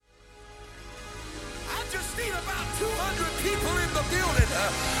just need about 200 people in the building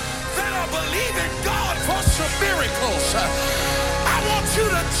that are believing God for some miracles. I want you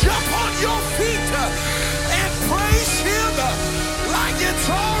to jump on your feet and praise him like it's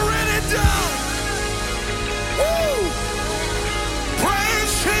already done. Woo!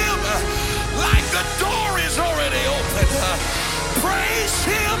 Praise him like the door is already open. Praise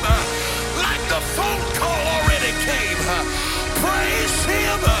him like the phone call already came. Praise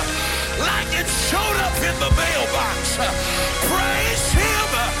him like it showed up in the mailbox. Praise him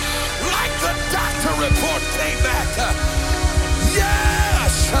like the doctor report came back.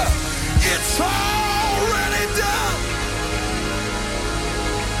 Yes, it's already done.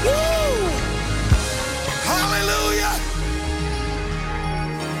 Woo! Hallelujah.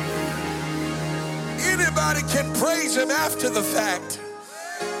 Anybody can praise him after the fact,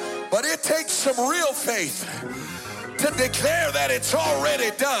 but it takes some real faith to declare that it's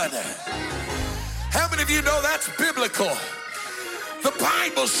already done. How many of you know that's biblical? The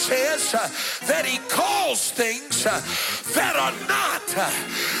Bible says that he calls things that are not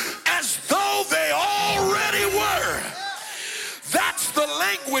as though they already were. That's the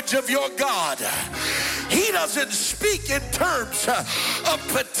language of your God. He doesn't speak in terms of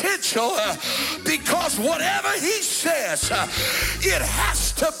potential because whatever he says, it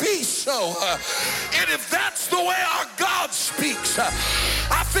has to be so. And if that's the way our God speaks,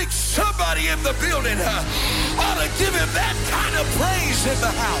 I think somebody in the building ought to give him that kind of praise in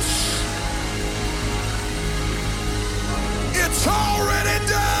the house. It's already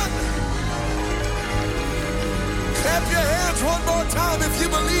done. Clap your hands one more time if you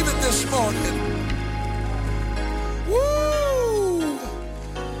believe it this morning. Woo!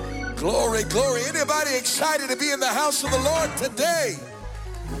 Glory, glory. Anybody excited to be in the house of the Lord today?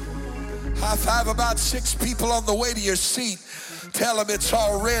 High five about 6 people on the way to your seat. Tell them it's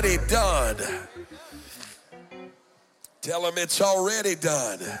already done. Tell them it's already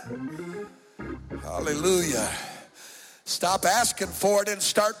done. Hallelujah. Stop asking for it and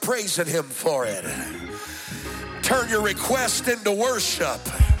start praising him for it. Turn your request into worship.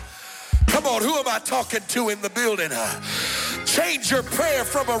 Come on, who am I talking to in the building? Change your prayer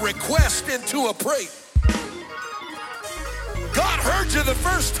from a request into a praise. God heard you the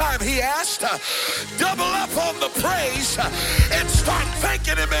first time he asked. Double up on the praise and start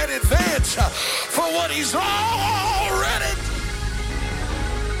thanking him in advance for what he's already.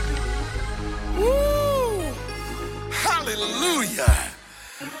 Woo! Hallelujah.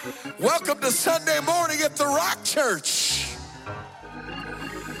 Welcome to Sunday morning at the Rock Church.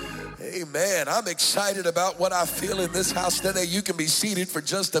 Amen. I'm excited about what I feel in this house today. You can be seated for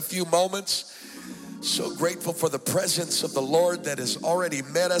just a few moments. So grateful for the presence of the Lord that has already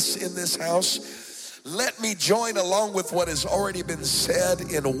met us in this house. Let me join along with what has already been said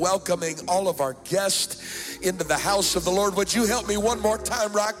in welcoming all of our guests into the house of the Lord. Would you help me one more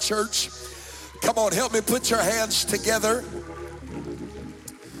time, Rock Church? Come on, help me put your hands together.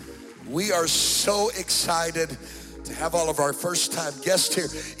 We are so excited to have all of our first-time guests here.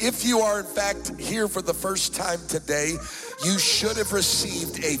 If you are, in fact, here for the first time today, you should have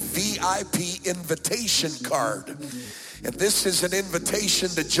received a VIP invitation card. And this is an invitation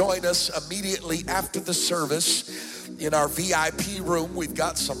to join us immediately after the service in our VIP room. We've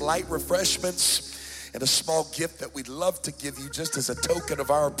got some light refreshments and a small gift that we'd love to give you just as a token of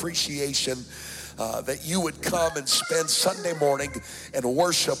our appreciation that you would come and spend Sunday morning and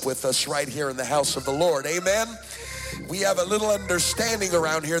worship with us right here in the house of the Lord. Amen. We have a little understanding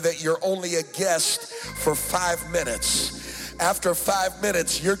around here that you're only a guest for 5 minutes. After 5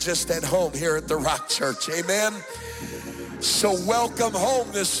 minutes, you're just at home here at the Rock Church. Amen. So welcome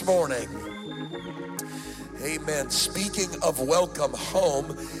home this morning. Amen. Speaking of welcome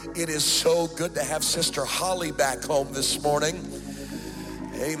home, it is so good to have Sister Holly back home this morning.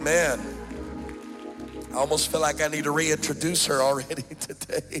 Amen. I almost feel like I need to reintroduce her already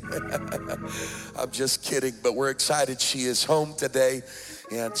today. I'm just kidding, but we're excited she is home today.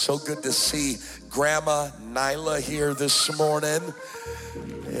 And so good to see Grandma Nyla here this morning.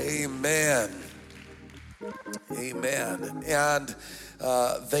 Amen. Amen. And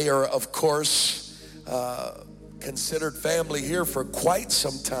they are, of course, considered family here for quite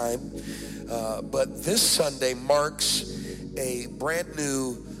some time. But this Sunday marks a brand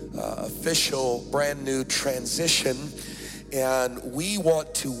new official brand new transition, and we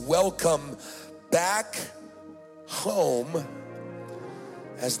want to welcome back home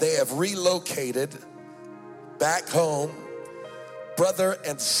as they have relocated back home brother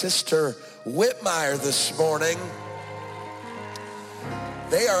and sister Whitmire this morning.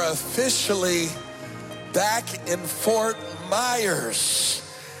 They are officially back in Fort Myers.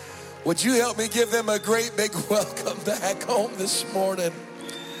 Would you help me give them a great big welcome back home this morning?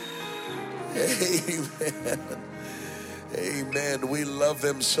 Amen. Amen. We love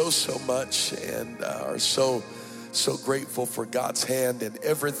them so much and are so grateful for God's hand and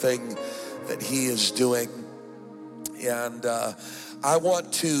everything that he is doing. And I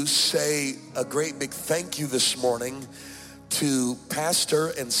want to say a great big thank you this morning to Pastor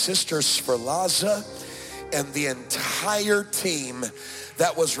and Sister Sverlaza and the entire team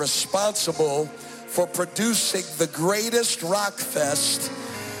that was responsible for producing the greatest rock fest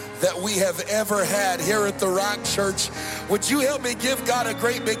that we have ever had here at the Rock Church. Would you help me give God a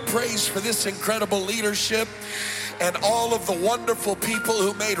great big praise for this incredible leadership and all of the wonderful people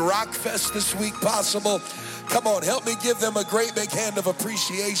who made Rock Fest this week possible? Come on, help me give them a great big hand of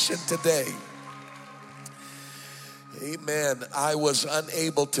appreciation today. Amen. I was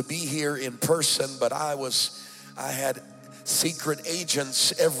unable to be here in person, but I had secret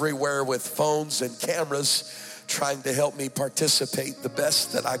agents everywhere with phones and cameras trying to help me participate the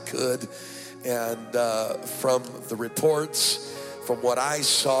best that I could. And from the reports, from what I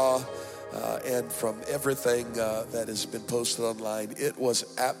saw, and from everything that has been posted online, it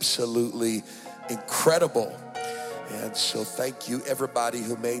was absolutely incredible. And so thank you everybody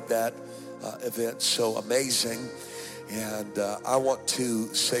who made that event so amazing. And I want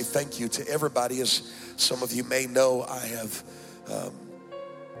to say thank you to everybody. As some of you may know, I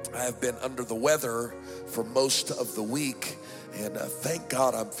have been under the weather for most of the week, and thank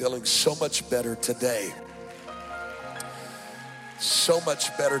God I'm feeling so much better today. So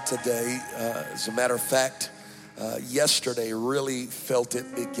much better today. As a matter of fact, yesterday really felt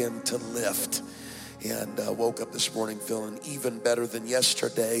it begin to lift, and woke up this morning feeling even better than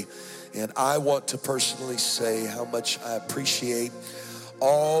yesterday. And I want to personally say how much I appreciate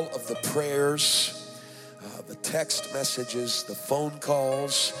all of the prayers, the text messages, the phone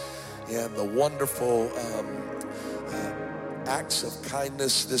calls, and the wonderful acts of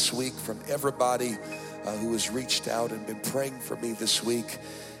kindness this week from everybody who has reached out and been praying for me this week,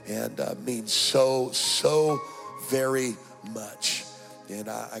 and means so very much. And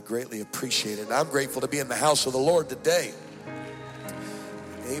I greatly appreciate it. And I'm grateful to be in the house of the Lord today.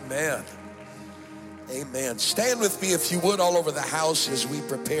 Amen. Amen. Stand with me if you would all over the house as we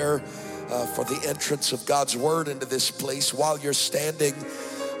prepare for the entrance of God's word into this place. While you're standing,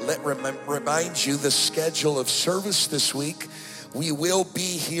 let remind you the schedule of service this week. We will be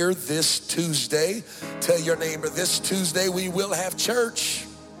here this Tuesday. Tell your neighbor, this Tuesday we will have church.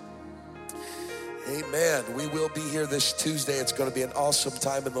 Amen. We will be here this Tuesday. It's going to be an awesome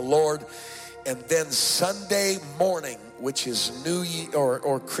time in the Lord. And then Sunday morning, which is New Year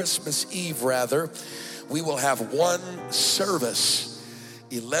or Christmas Eve rather, we will have one service,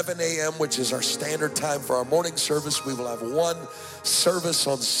 11 a.m., which is our standard time for our morning service. We will have one service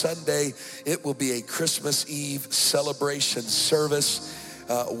on Sunday. It will be a Christmas Eve celebration service.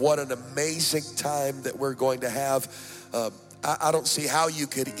 What an amazing time that we're going to have. I don't see how you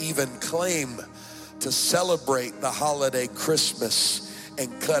could even claim to celebrate the holiday Christmas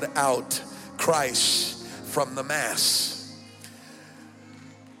and cut out Christ from the Mass.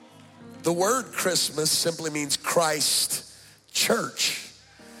 The word Christmas simply means Christ Church.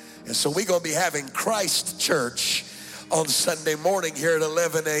 And so we're going to be having Christ Church on Sunday morning here at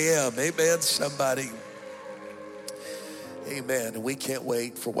 11 a.m. Amen, somebody. Amen. And we can't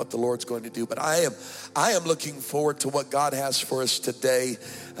wait for what the Lord's going to do. But I am looking forward to what God has for us today.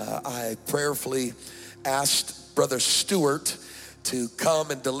 I prayerfully asked Brother Stewart to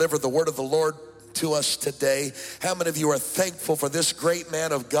come and deliver the word of the Lord to us today. How many of you are thankful for this great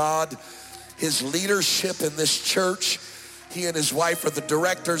man of God, his leadership in this church? He and his wife are the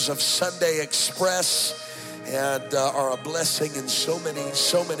directors of Sunday Express and are a blessing in so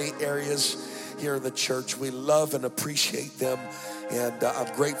many areas here in the church. We love and appreciate them, and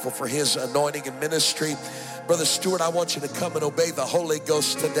I'm grateful for his anointing and ministry. Brother Stewart, I want you to come and obey the Holy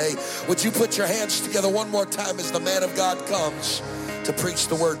Ghost today. Would you put your hands together one more time as the man of God comes to preach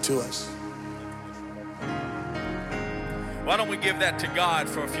the word to us? Why don't we give that to God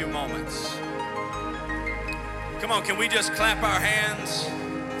for a few moments? Come on, can we just clap our hands?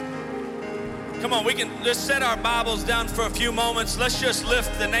 Come on, we can just set our Bibles down for a few moments. Let's just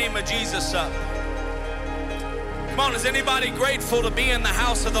lift the name of Jesus up. Come on, is anybody grateful to be in the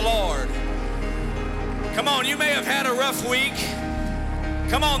house of the Lord? Come on, you may have had a rough week.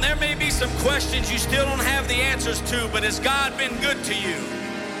 Come on, there may be some questions you still don't have the answers to, but has God been good to you?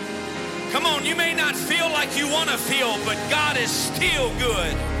 Come on, you may not feel like you want to feel, but God is still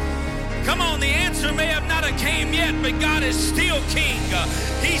good. Come on, the answer may have not came yet, but God is still King.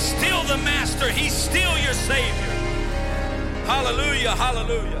 He's still the Master. He's still your Savior. Hallelujah,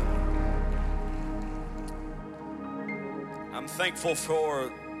 hallelujah. thankful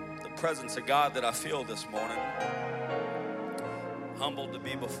for the presence of God that I feel this morning. Humbled to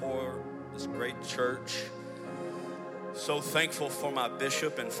be before this great church. So thankful for my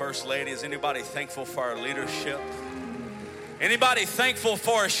bishop and first lady. Is anybody thankful for our leadership? Anybody thankful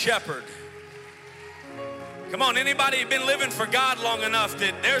for a shepherd? Come on, anybody been living for God long enough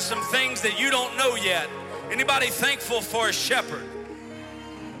that there's some things that you don't know yet? Anybody thankful for a shepherd?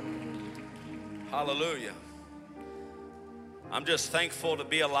 Hallelujah. I'm just thankful to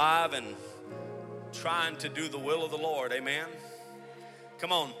be alive and trying to do the will of the Lord. Amen.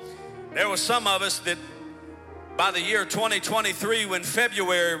 Come on. There were some of us that by the year 2023, when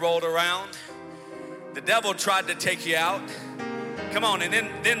February rolled around, the devil tried to take you out. Come on. And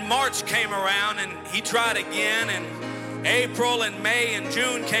then March came around and he tried again. And April and May and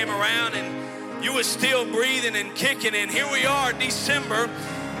June came around and you were still breathing and kicking. And here we are, December.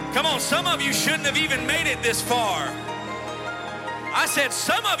 Come on, some of you shouldn't have even made it this far. I said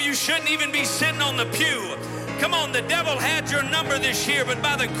some of you shouldn't even be sitting on the pew. Come on, the devil had your number this year, but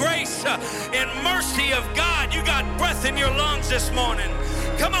by the grace and mercy of God, you got breath in your lungs this morning.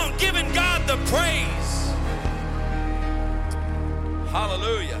 Come on, giving God the praise.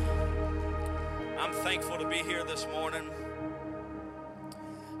 Hallelujah. I'm thankful to be here this morning.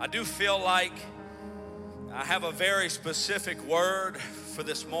 I do feel like I have a very specific word for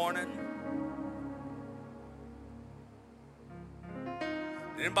this morning.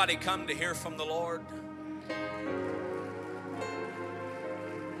 Did anybody come to hear from the Lord?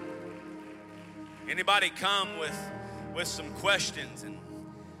 Anybody come with some questions? And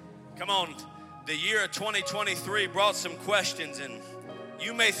come on, the year of 2023 brought some questions, and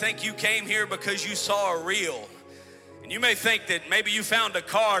you may think you came here because you saw a reel. And you may think that maybe you found a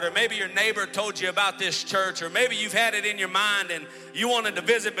card, or maybe your neighbor told you about this church, or maybe you've had it in your mind and you wanted to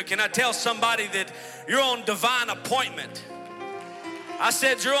visit, but can I tell somebody that you're on divine appointment? I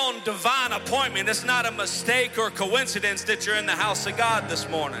said you're on divine appointment. It's not a mistake or coincidence that you're in the house of God this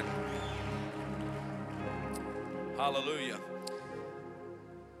morning. Hallelujah.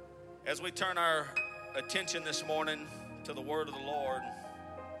 As we turn our attention this morning to the word of the Lord,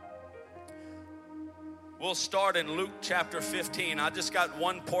 we'll start in Luke chapter 15. I just got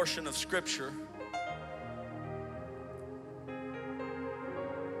one portion of scripture.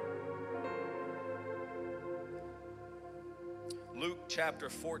 Luke chapter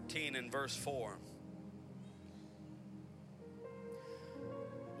 14 and verse 4.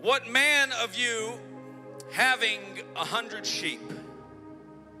 What man of you, having 100 sheep,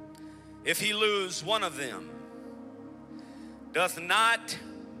 if he lose one of them, doth not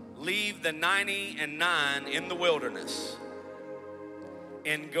leave the 99 in the wilderness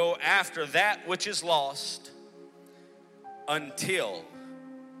and go after that which is lost until,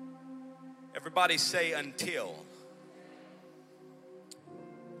 everybody say until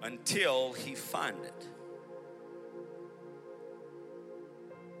he find it.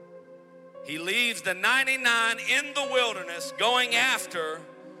 He leaves the 99 in the wilderness going after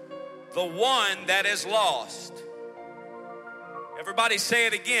the one that is lost. Everybody say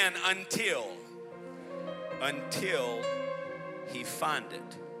it again, until he find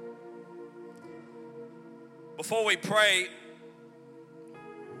it. Before we pray,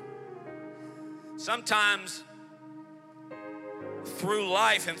 sometimes through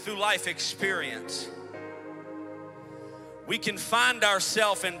life and through life experience, we can find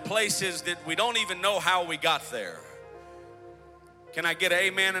ourselves in places that we don't even know how we got there. Can I get an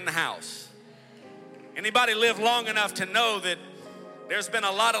amen in the house? Anybody live long enough to know that there's been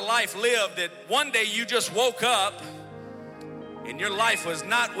a lot of life lived that one day you just woke up and your life was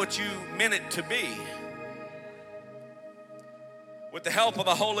not what you meant it to be? With the help of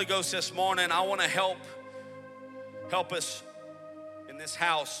the Holy Ghost this morning, I want to help us in this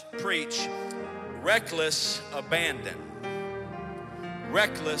house preach reckless abandon.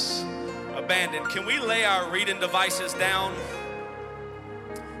 Reckless abandon. Can we lay our reading devices down?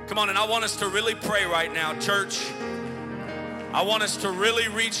 Come on, and I want us to really pray right now, church. I want us to really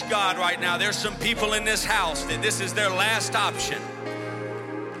reach God right now. There's some people in this house that this is their last option.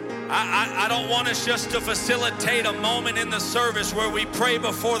 I don't want us just to facilitate a moment in the service where we pray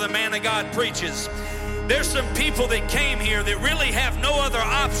before the man of God preaches. There's some people that came here that really have no other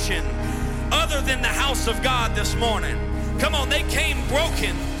option other than the house of God this morning. Come on, they came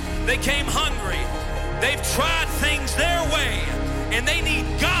broken. They came hungry. They've tried things their way, and they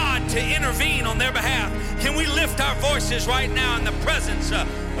need God to intervene on their behalf. Can we lift our voices right now in the presence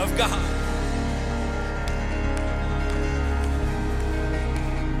of God?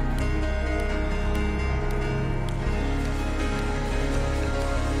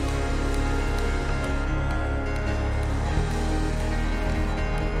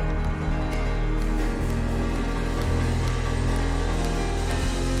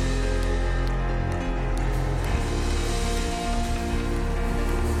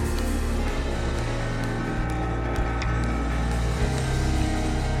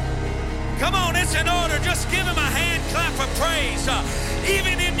 it's in order, just give him a hand clap of praise.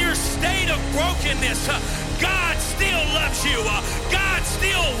 Even in your state of brokenness, God still loves you. God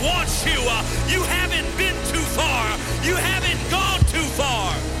still wants you. You haven't been too far. You haven't gone too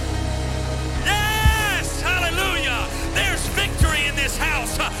far. Yes, hallelujah. There's victory in this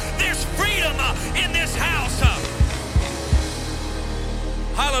house. There's freedom in this house.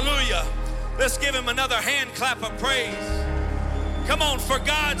 Hallelujah. Let's give him another hand clap of praise. Come on, for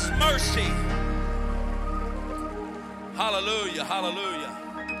God's mercy. Hallelujah,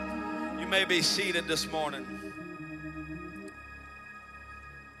 hallelujah. You may be seated this morning.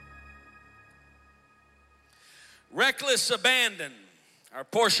 Reckless abandon. Our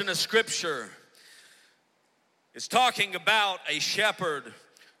portion of scripture is talking about a shepherd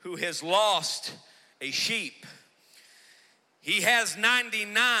who has lost a sheep. He has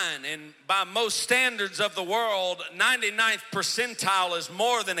 99, and by most standards of the world, 99th percentile is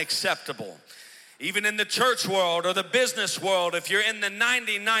more than acceptable. Even in the church world or the business world, if you're in the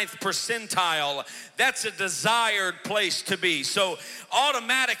 99th percentile, that's a desired place to be. So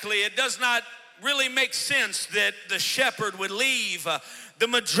automatically, it does not really make sense that the shepherd would leave the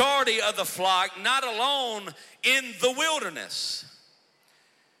majority of the flock, not alone in the wilderness.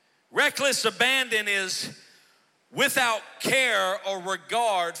 Reckless abandon is without care or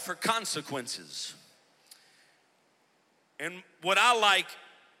regard for consequences. And what I like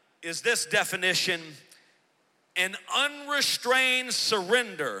is this definition: an unrestrained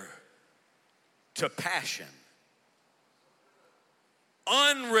surrender to passion.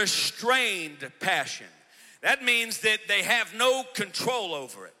 Unrestrained passion. That means that they have no control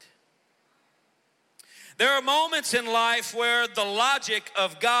over it. There are moments in life where the logic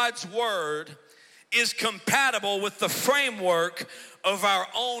of God's word is compatible with the framework of our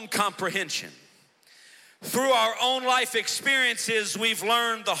own comprehension. Through our own life experiences, we've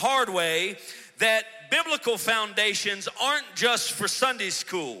learned the hard way that biblical foundations aren't just for Sunday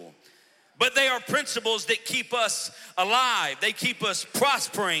school, but they are principles that keep us alive. They keep us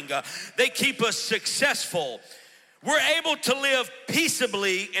prospering. They keep us successful. We're able to live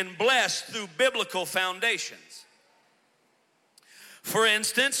peaceably and blessed through biblical foundations. For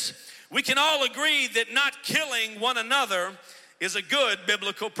instance, we can all agree that not killing one another is a good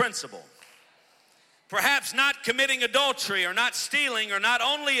biblical principle. Perhaps not committing adultery or not stealing are not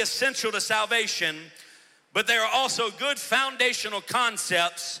only essential to salvation, but they are also good foundational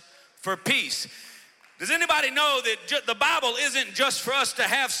concepts for peace. Does anybody know that the Bible isn't just for us to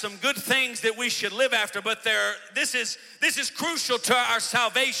have some good things that we should live after, but this is crucial to our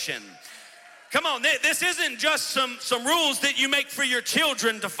salvation. Come on, this isn't just some rules that you make for your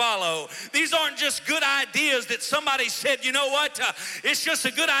children to follow. These aren't just good ideas that somebody said, you know what, it's just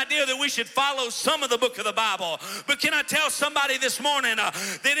a good idea that we should follow some of the book of the Bible. But can I tell somebody this morning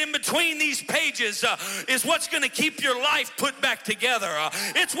that in between these pages is what's going to keep your life put back together.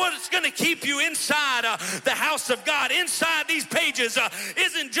 It's what's going to keep you inside the house of God. Inside these pages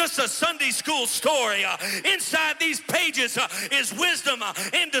isn't just a Sunday school story. Inside these pages is wisdom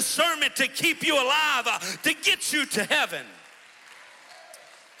and discernment to keep you alive, to get you to heaven.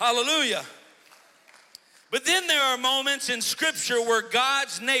 Hallelujah. But then there are moments in scripture where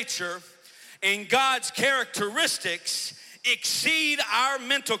God's nature and God's characteristics exceed our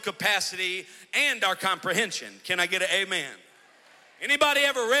mental capacity and our comprehension. Can I get an amen? Anybody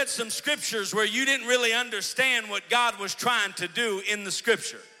ever read some scriptures where you didn't really understand what God was trying to do in the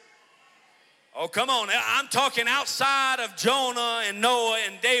scripture? Oh, come on. I'm talking outside of Jonah and Noah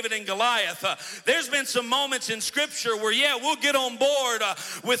and David and Goliath. There's been some moments in scripture where, we'll get on board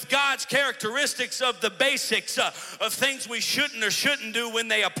with God's characteristics of the basics of things we shouldn't or shouldn't do when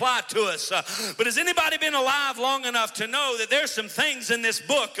they apply to us. But has anybody been alive long enough to know that there's some things in this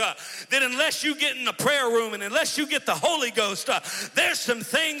book that unless you get in the prayer room and unless you get the Holy Ghost, there's some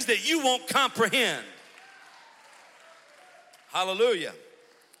things that you won't comprehend. Hallelujah.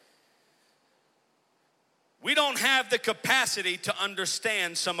 We don't have the capacity to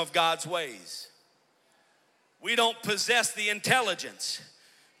understand some of God's ways. We don't possess the intelligence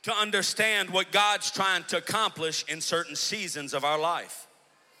to understand what God's trying to accomplish in certain seasons of our life.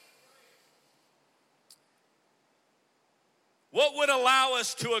 What would allow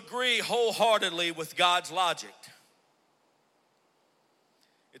us to agree wholeheartedly with God's logic?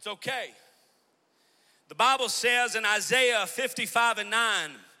 It's okay. The Bible says in Isaiah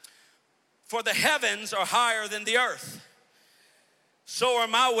 55:9, for the heavens are higher than the earth. So are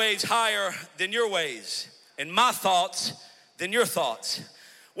my ways higher than your ways, and my thoughts than your thoughts.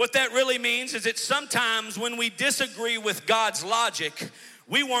 What that really means is that sometimes when we disagree with God's logic,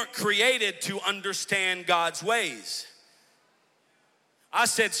 we weren't created to understand God's ways. I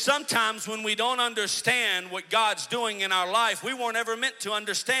said, sometimes when we don't understand what God's doing in our life, we weren't ever meant to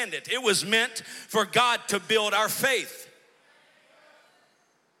understand it. It was meant for God to build our faith.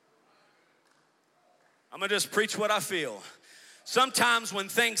 I'm going to just preach what I feel. Sometimes when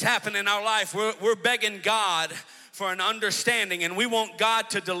things happen in our life, we're begging God for an understanding, and we want God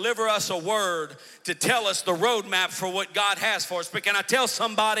to deliver us a word to tell us the roadmap for what God has for us. But can I tell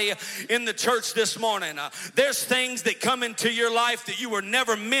somebody in the church this morning, there's things that come into your life that you were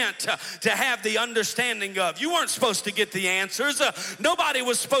never meant to have the understanding of. You weren't supposed to get the answers. Nobody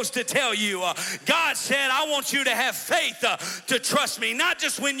was supposed to tell you. God said, I want you to have faith to trust me, not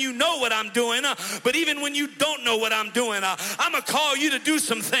just when you know what I'm doing, but even when you don't know what I'm doing. I'm going to call you to do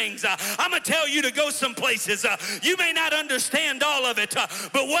some things. I'm going to tell you to go some places. You may not understand all of it,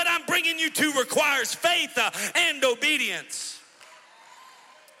 but what I'm bringing you to requires faith and obedience.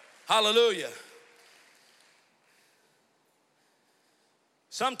 Hallelujah.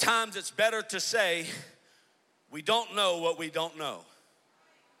 Sometimes it's better to say, we don't know what we don't know.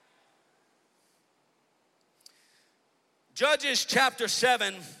 Judges chapter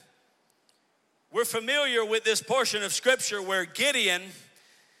 7, we're familiar with this portion of scripture where Gideon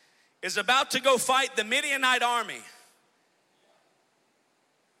is about to go fight the Midianite army.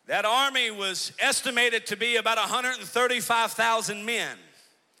 That army was estimated to be about 135,000 men.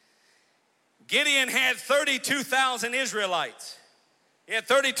 Gideon had 32,000 Israelites. He had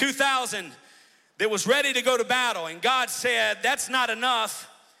 32,000 that was ready to go to battle. And God said, that's not enough.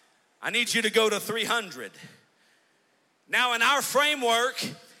 I need you to go to 300. Now in our framework,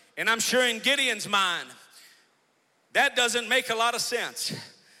 and I'm sure in Gideon's mind, that doesn't make a lot of sense.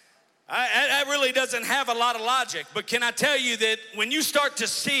 That really doesn't have a lot of logic. But can I tell you that when you start to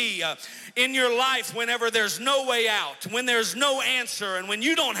see in your life whenever there's no way out, when there's no answer, and when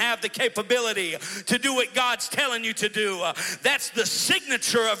you don't have the capability to do what God's telling you to do, that's the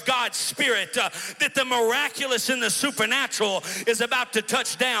signature of God's Spirit, that the miraculous and the supernatural is about to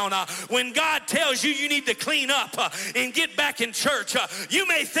touch down. When God tells you you need to clean up and get back in church, you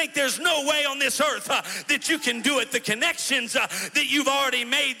may think there's no way on this earth that you can do it. The connections that you've already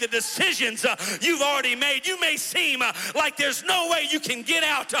made, the decisions you've already made, you may seem like there's no way you can get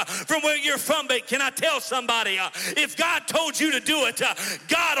out from where you're from. But can I tell somebody, if God told you to do it,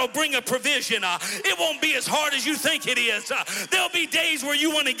 God will bring a provision. It won't be as hard as you think it is. There'll be days where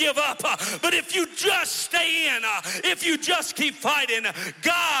you want to give up, but if you just stay in, if you just keep fighting,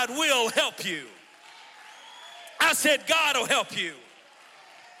 God will help you. I said God will help you.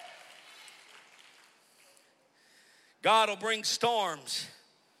 God will bring storms.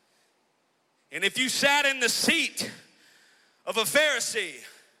 And if you sat in the seat of a Pharisee,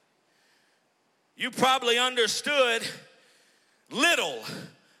 you probably understood little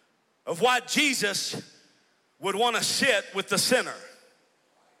of why Jesus would want to sit with the sinner.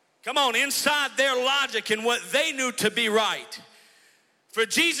 Come on, inside their logic and what they knew to be right, for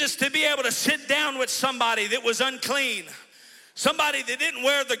Jesus to be able to sit down with somebody that was unclean, somebody that didn't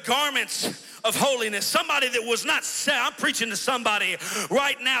wear the garments of holiness, somebody that was not set. I'm preaching to somebody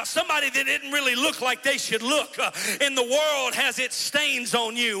right now, somebody that didn't really look like they should look, and the world has its stains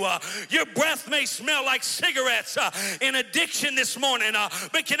on you. Your breath may smell like cigarettes and addiction this morning,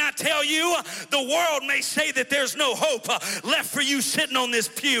 but can I tell you, the world may say that there's no hope left for you sitting on this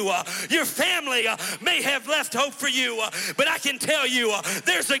pew. Your family may have left hope for you, but I can tell you,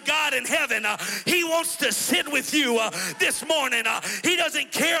 there's a God in heaven. He wants to sit with you this morning. He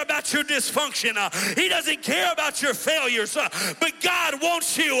doesn't care about your dysfunction. He doesn't care about your failures, but God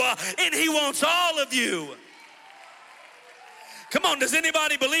wants you, and He wants all of you. Come on, does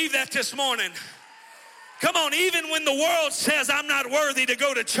anybody believe that this morning? Come on, even when the world says I'm not worthy to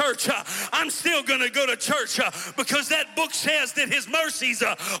go to church, I'm still going to go to church because that book says that His mercies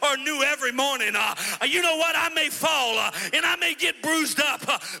are new every morning. You know what? I may fall and I may get bruised up,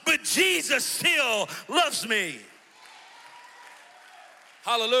 but Jesus still loves me.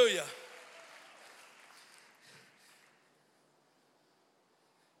 Hallelujah.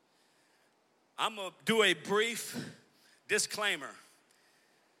 I'm going to do a brief disclaimer.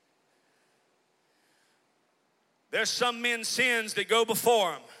 There's some men's sins that go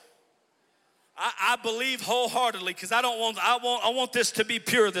before them. I believe wholeheartedly, because I want this to be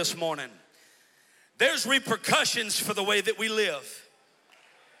pure this morning. There's repercussions for the way that we live.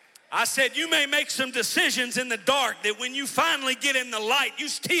 I said, you may make some decisions in the dark that when you finally get in the light, you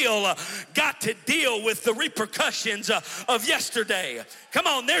still got to deal with the repercussions of yesterday. Come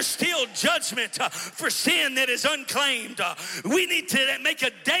on, there's still judgment for sin that is unclaimed. We need to make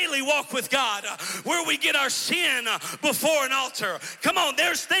a daily walk with God where we get our sin before an altar. Come on,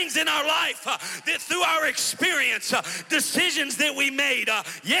 there's things in our life that through our experience, decisions that we made,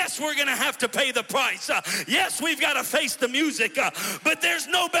 yes, we're going to have to pay the price. Yes, we've got to face the music, but there's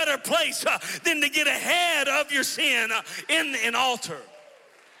no better place than to get ahead of your sin in an altar.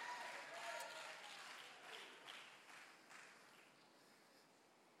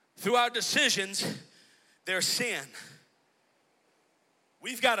 Through our decisions, there's sin.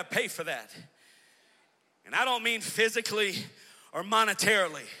 We've got to pay for that. And I don't mean physically or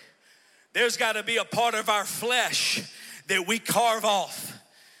monetarily. There's got to be a part of our flesh that we carve off.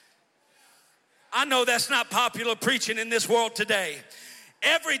 I know that's not popular preaching in this world today.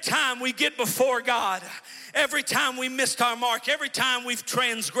 Every time we get before God, every time we missed our mark, every time we've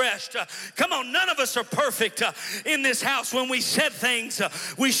transgressed, come on, none of us are perfect in this house. When we said things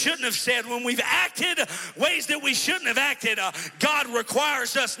we shouldn't have said, when we've acted ways that we shouldn't have acted, God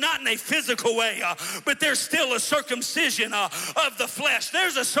requires us not in a physical way, but there's still a circumcision of the flesh.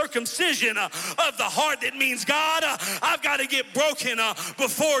 There's a circumcision of the heart that means, God, I've got to get broken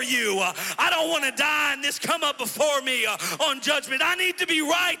before you. I don't want to die and this come up before me on judgment. I need to be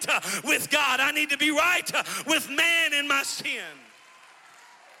right with God. I need to be right with man in my sin.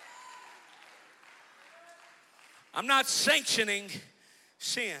 I'm not sanctioning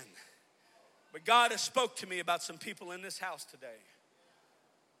sin, but God has spoke to me about some people in this house today.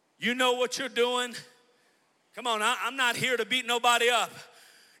 You know what you're doing. Come on, I'm not here to beat nobody up.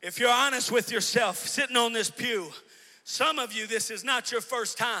 If you're honest with yourself, sitting on this pew, some of you, this is not your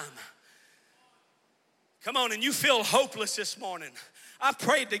first time. Come on, and you feel hopeless this morning. I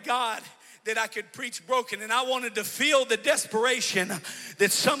prayed to God that I could preach broken, and I wanted to feel the desperation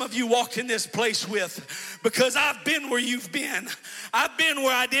that some of you walked in this place with, because I've been where you've been. I've been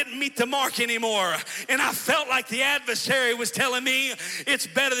where I didn't meet the mark anymore, and I felt like the adversary was telling me it's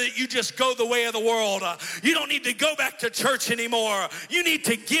better that you just go the way of the world. You don't need to go back to church anymore. You need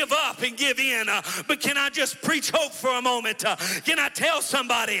to give up and give in. But can I just preach hope for a moment? Can I tell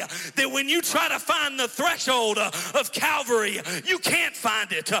somebody that when you try to find the threshold of Calvary, you can't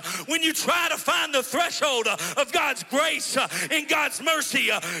find it. When you try to find the threshold of God's grace and God's mercy,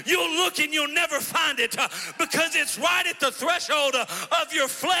 you'll look and you'll never find it, because it's right at the threshold of your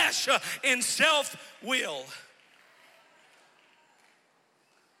flesh and self-will.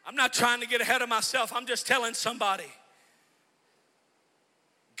 I'm not trying to get ahead of myself. I'm just telling somebody,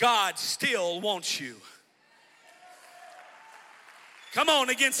 God still wants you. Come on,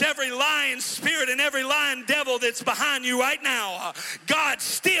 against every lying spirit and every lying devil that's behind you right now, God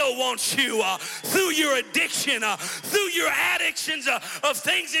still wants you through your addiction, through your addictions of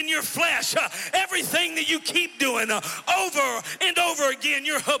things in your flesh, everything that you keep doing over and over again,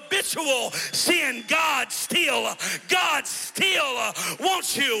 your habitual sin, God still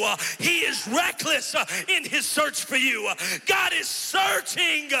wants you. He is reckless in his search for you. God is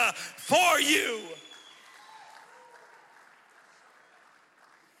searching for you.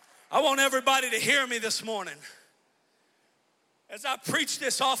 I want everybody to hear me this morning. As I preach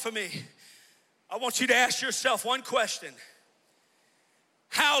this off of me, I want you to ask yourself one question.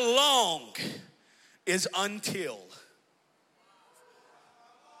 How long is until?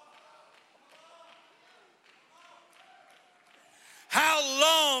 How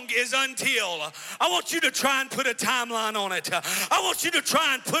long is until? I want you to try and put a timeline on it. I want you to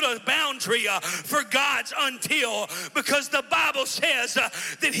try and put a boundary for God's until, because the Bible says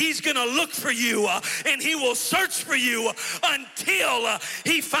that he's going to look for you and he will search for you until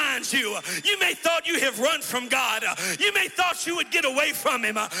he finds you. You may thought you have run from God. You may thought you would get away from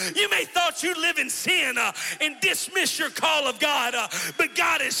him. You may thought you'd live in sin and dismiss your call of God, but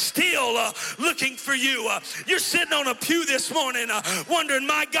God is still looking for you. You're sitting on a pew this morning wondering,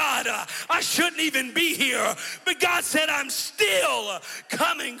 my God, I shouldn't even be here. But God said, I'm still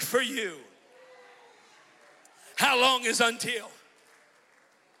coming for you. How long is until?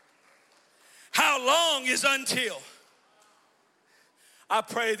 How long is until? I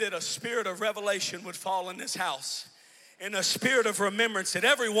pray that a spirit of revelation would fall in this house, and a spirit of remembrance, that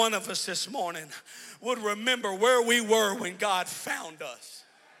every one of us this morning would remember where we were when God found us.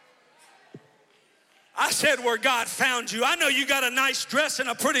 I said where God found you. I know you got a nice dress and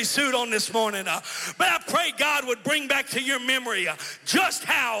a pretty suit on this morning, but I pray God would bring back to your memory just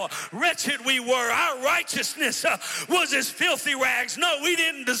how wretched we were. Our righteousness was as filthy rags. No, we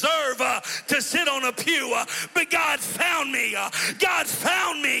didn't deserve to sit on a pew, but God found me. God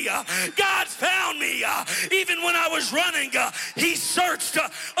found me. God found me. Even when I was running, he searched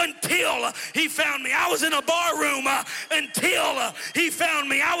until he found me. I was in a bar room until he found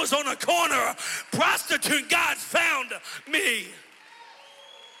me. I was on a corner prostitute. God found me.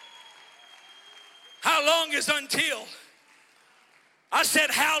 How long is until? I said,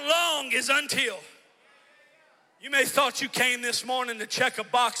 how long is until? You may have thought you came this morning to check a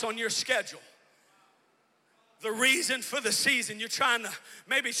box on your schedule. The reason for the season, you're trying to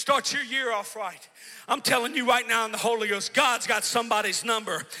maybe start your year off right. I'm telling you right now in the Holy Ghost, God's got somebody's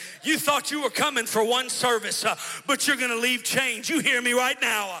number. You thought you were coming for one service, but you're going to leave change. You hear me right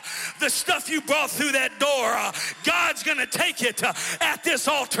now. The stuff you brought through that door, God's going to take it at this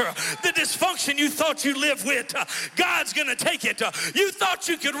altar. The dysfunction you thought you lived with, God's going to take it. You thought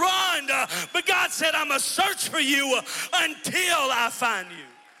you could run, but God said, I'm going to search for you until I find you.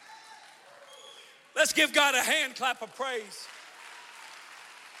 Let's give God a hand clap of praise.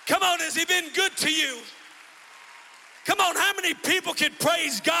 Come on, has he been good to you? Come on, how many people can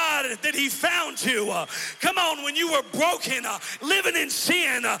praise God that he found you? Come on, when you were broken, living in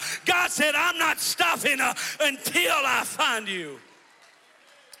sin, God said, I'm not stopping until I find you.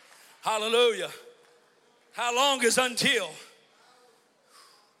 Hallelujah. How long is until?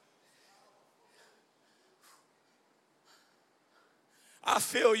 I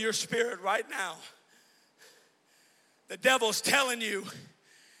feel your spirit right now. The devil's telling you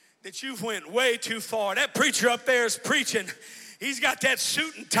that you've went way too far. That preacher up there is preaching. He's got that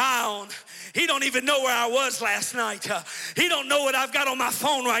suit and tie on. He don't even know where I was last night. He don't know what I've got on my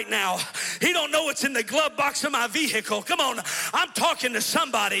phone right now. He don't know what's in the glove box of my vehicle. Come on, I'm talking to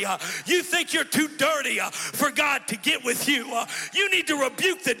somebody. You think you're too dirty for God to get with you. You need to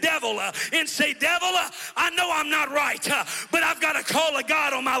rebuke the devil and say, devil, I know I'm not right, but I've got a call of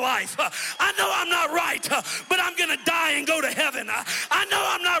God on my life. I know I'm not right, but I'm going to die and go to heaven. I know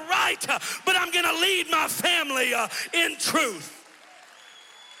I'm not right, but I'm going to lead my family in truth.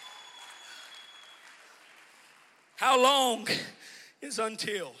 How long is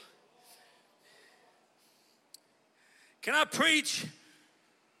until? Can I preach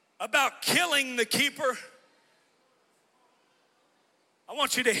about killing the keeper? I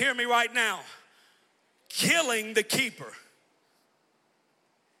want you to hear me right now. Killing the keeper.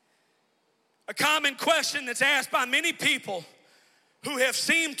 A common question that's asked by many people who have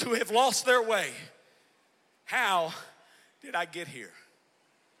seemed to have lost their way. How did I get here?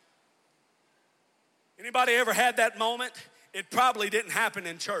 Anybody ever had that moment? It probably didn't happen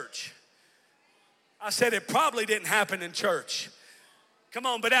in church. I said it probably didn't happen in church. Come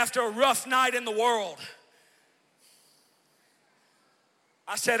on, but after a rough night in the world,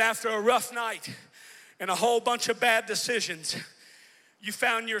 I said after a rough night and a whole bunch of bad decisions, you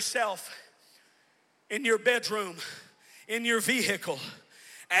found yourself in your bedroom, in your vehicle,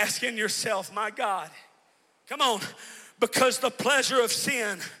 asking yourself, my God, come on, because the pleasure of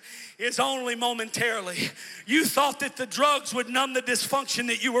sin is only momentarily. You thought that the drugs would numb the dysfunction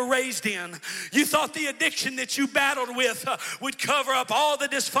that you were raised in. You thought the addiction that you battled with would cover up all the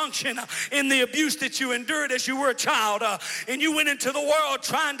dysfunction and the abuse that you endured as you were a child. And you went into the world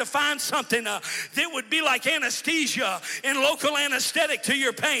trying to find something that would be like anesthesia and local anesthetic to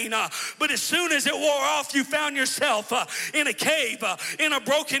your pain. But as soon as it wore off, you found yourself in a cave, in a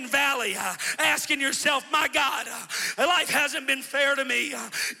broken valley, asking yourself, my God, life hasn't been fair to me.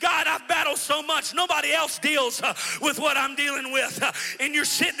 God, I've battled so much. Nobody else deals with what I'm dealing with. And you're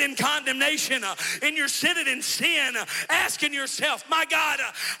sitting in condemnation and you're sitting in sin, asking yourself, my God,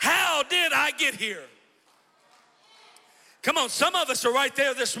 how did I get here? Come on, some of us are right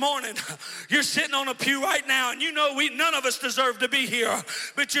there this morning. You're sitting on a pew right now, and you know none of us deserve to be here.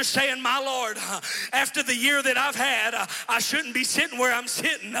 But you're saying, my Lord, after the year that I've had, I shouldn't be sitting where I'm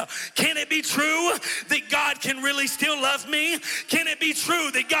sitting. Can it be true that God can really still love me? Can it be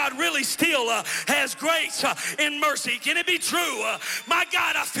true that God really still has grace and mercy? Can it be true? My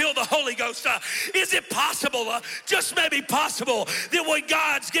God, I feel the Holy Ghost. Is it possible, just maybe possible, that what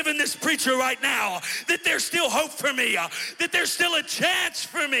God's given this preacher right now, that there's still hope for me? That there's still a chance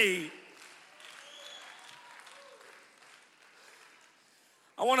for me.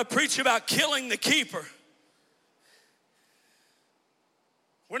 I want to preach about killing the keeper.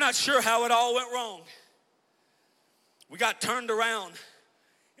 We're not sure how it all went wrong. We got turned around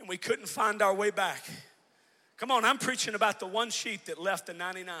and we couldn't find our way back. Come on, I'm preaching about the one sheep that left the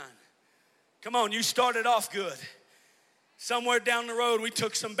 99. Come on, you started off good. Somewhere down the road, we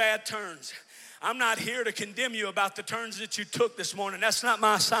took some bad turns. I'm not here to condemn you about the turns that you took this morning. That's not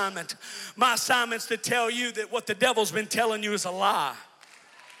my assignment. My assignment's to tell you that what the devil's been telling you is a lie.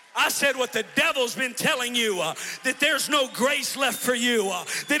 I said what the devil's been telling you, that there's no grace left for you,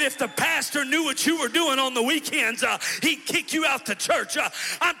 that if the pastor knew what you were doing on the weekends, he'd kick you out the church.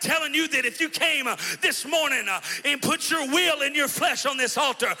 I'm telling you that if you came this morning and put your will and your flesh on this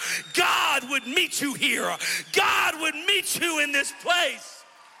altar, God would meet you here. God would meet you in this place.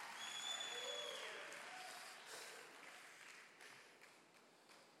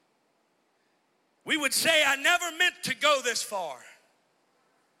 We would say, I never meant to go this far.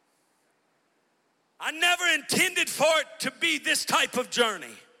 I never intended for it to be this type of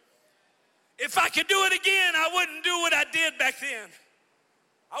journey. If I could do it again, I wouldn't do what I did back then.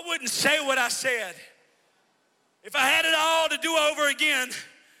 I wouldn't say what I said. If I had it all to do over again,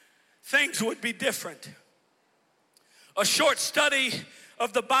 things would be different. A short study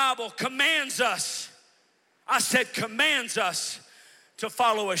of the Bible commands us, I said commands us to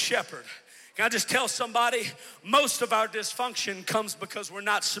follow a shepherd. Can I just tell somebody, most of our dysfunction comes because we're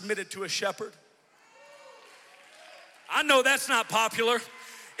not submitted to a shepherd. I know that's not popular.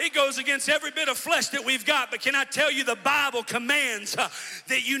 It goes against every bit of flesh that we've got, but can I tell you the Bible commands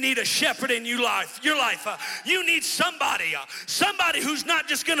that you need a shepherd in your life. You need somebody who's not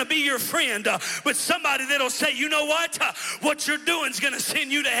just gonna be your friend, but somebody that'll say, you know what you're doing is gonna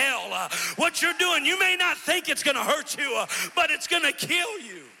send you to hell. What you're doing, you may not think it's gonna hurt you, but it's gonna kill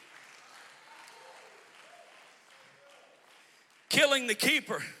you. Killing the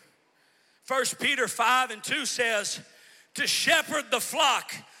keeper. 1 Peter 5:2 says, to shepherd the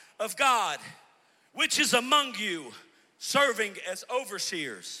flock of God, which is among you, serving as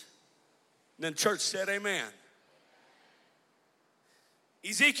overseers. And then church said amen.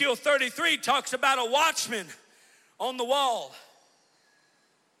 Ezekiel 33 talks about a watchman on the wall.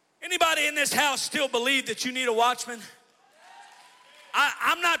 Anybody in this house still believe that you need a watchman?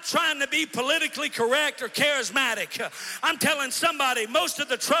 I'm not trying to be politically correct or charismatic. I'm telling somebody most of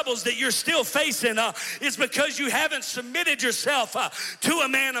the troubles that you're still facing is because you haven't submitted yourself to a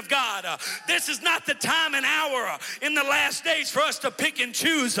man of God. This is not the time and hour in the last days for us to pick and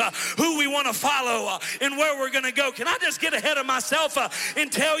choose who we want to follow and where we're going to go. Can I just get ahead of myself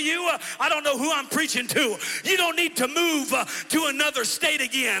and tell you, I don't know who I'm preaching to. You don't need to move to another state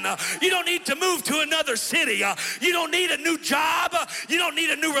again. You don't need to move to another city. You don't need a new job. You don't need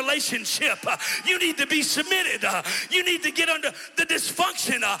a new relationship. You need to be submitted. You need to get under the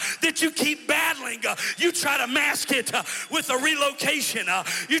dysfunction that you keep battling. You try to mask it with a relocation.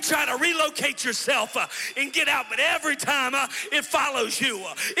 You try to relocate yourself and get out, but every time it follows you.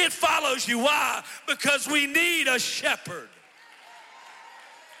 It follows you. Why? Because we need a shepherd.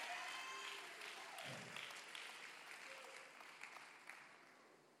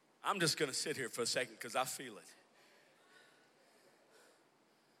 I'm just going to sit here for a second because I feel it.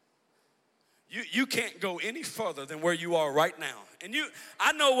 You can't go any further than where you are right now. And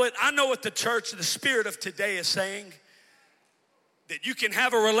I know what the church, the spirit of today is saying, that you can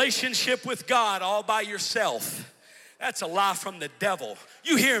have a relationship with God all by yourself. That's a lie from the devil.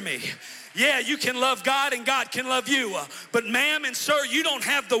 You hear me? Yeah, you can love God and God can love you. But ma'am and sir, you don't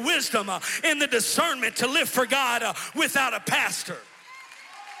have the wisdom and the discernment to live for God without a pastor.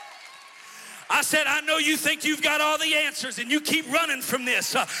 I said, I know you think you've got all the answers and you keep running from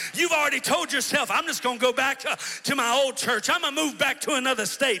this. You've already told yourself, I'm just going to go back to my old church. I'm going to move back to another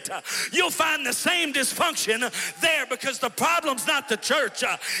state. You'll find the same dysfunction there because the problem's not the church.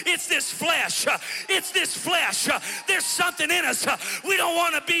 It's this flesh. It's this flesh. There's something in us. We don't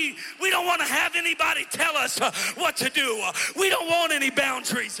want to have anybody tell us what to do. We don't want any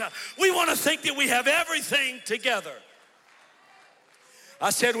boundaries. We want to think that we have everything together. I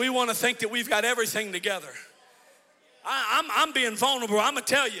said we want to think that we've got everything together. I'm being vulnerable. I'm going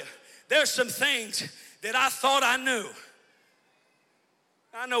to tell you, there's some things that I thought I knew.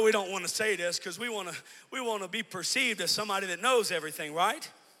 I know we don't want to say this because we want to be perceived as somebody that knows everything, right?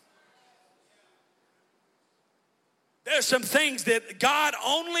 There's some things that God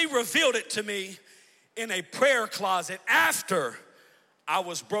only revealed it to me in a prayer closet after I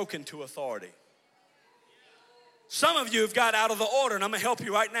was broken to authority. Some of you have got out of the order, and I'm going to help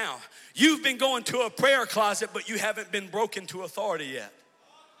you right now. You've been going to a prayer closet, but you haven't been broken to authority yet.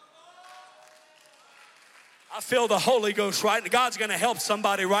 I feel the Holy Ghost right, and God's going to help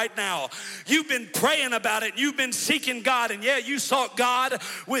somebody right now. You've been praying about it. You've been seeking God, and yeah, you sought God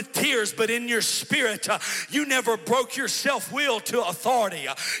with tears, but in your spirit, you never broke your self-will to authority.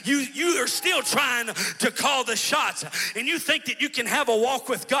 You are still trying to call the shots, and you think that you can have a walk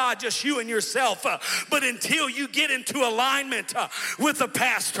with God, just you and yourself, but until you get into alignment with a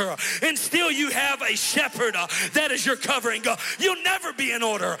pastor, and still you have a shepherd that is your covering, you'll never be in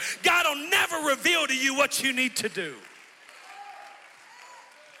order. God will never reveal to you what you need to do.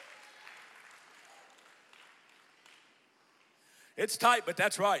 It's tight, but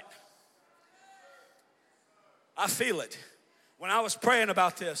that's right. I feel it. When I was praying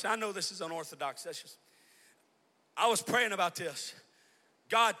about this, I know this is unorthodox. I was praying about this.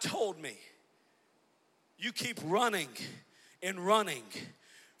 God told me, you keep running and running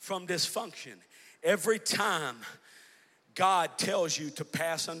from dysfunction. Every time God tells you to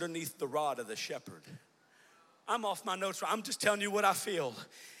pass underneath the rod of the shepherd. I'm off my notes. I'm just telling you what I feel.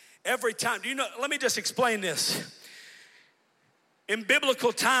 Every time, do you know, let me just explain this. In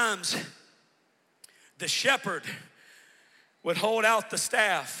biblical times, the shepherd would hold out the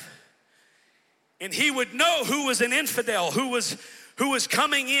staff, and he would know who was an infidel, who was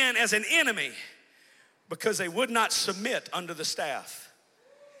coming in as an enemy, because they would not submit under the staff.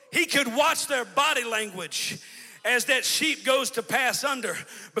 He could watch their body language as that sheep goes to pass under,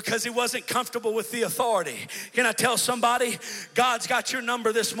 because he wasn't comfortable with the authority. Can I tell somebody, God's got your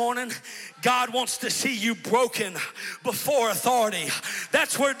number this morning. God wants to see you broken before authority.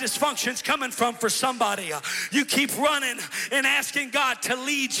 That's where dysfunction's coming from for somebody. You keep running and asking God to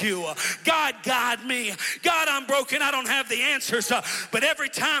lead you. God, guide me. God, I'm broken. I don't have the answers. But every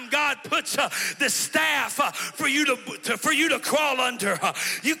time God puts the staff for you to crawl under,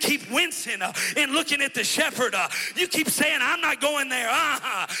 you keep wincing and looking at the shepherd. You keep saying, I'm not going there.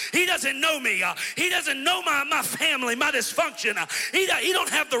 He doesn't know me. He doesn't know my family, my dysfunction. He don't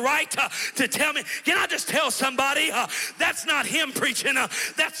have the right to tell me. Can I just tell somebody, that's not him preaching.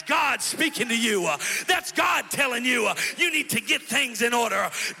 That's God speaking to you. That's God telling you, you need to get things in order.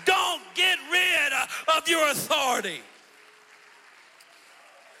 Don't get rid of your authority.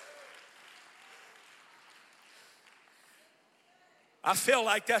 I feel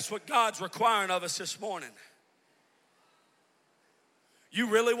like that's what God's requiring of us this morning. You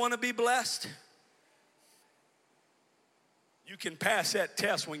really want to be blessed? You can pass that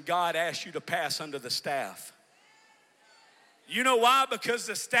test when God asks you to pass under the staff. You know why? Because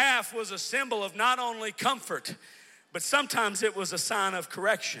the staff was a symbol of not only comfort, but sometimes it was a sign of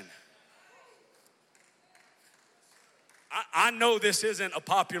correction. I know this isn't a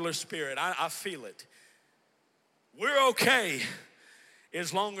popular spirit. I feel it. We're okay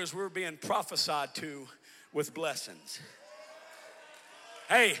as long as we're being prophesied to with blessings.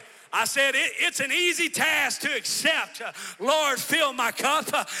 Hey, I said it's an easy task to accept. Lord, fill my cup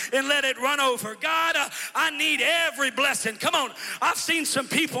and let it run over. God, I need every blessing. Come on, I've seen some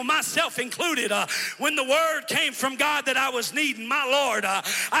people, myself included, when the word came from God that I was needing, my Lord,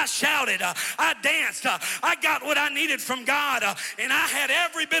 I shouted, I danced, I got what I needed from God, and I had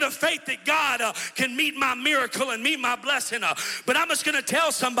every bit of faith that God can meet my miracle and meet my blessing. But I'm just going to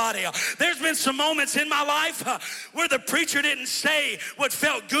tell somebody, there's been some moments in my life where the preacher didn't say what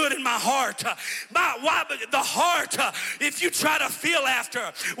felt good in my heart. Why? The heart, if you try to feel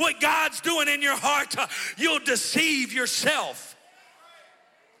after what God's doing in your heart, you'll deceive yourself.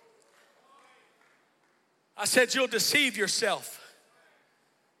 I said you'll deceive yourself.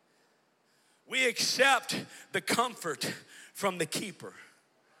 We accept the comfort from the keeper,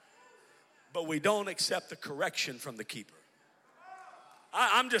 but we don't accept the correction from the keeper.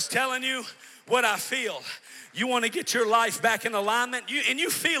 I'm just telling you what I feel. You want to get your life back in alignment, and you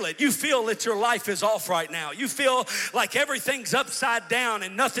feel it. You feel that your life is off right now. You feel like everything's upside down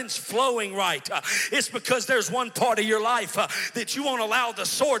and nothing's flowing right. It's because there's one part of your life that you won't allow the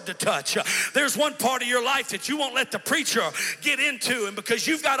sword to touch. There's one part of your life that you won't let the preacher get into, and because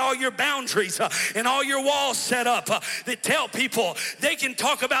you've got all your boundaries and all your walls set up that tell people they can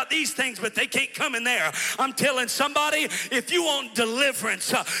talk about these things, but they can't come in there. I'm telling somebody, if you want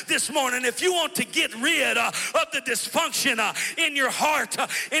deliverance this morning, if you want to get rid of the dysfunction in your heart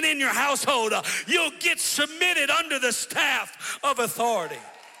and in your household, you'll get submitted under the staff of authority.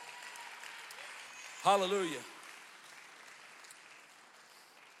 Hallelujah.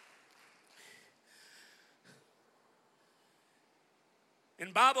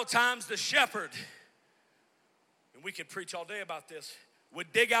 In Bible times, the shepherd, and we could preach all day about this,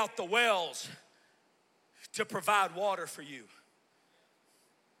 would dig out the wells to provide water for you.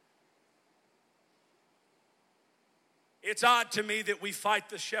 It's odd to me that we fight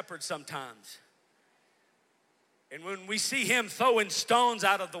the shepherd sometimes. And when we see him throwing stones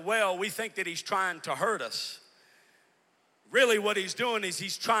out of the well, we think that he's trying to hurt us. Really what he's doing is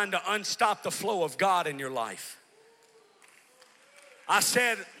he's trying to unstop the flow of God in your life. I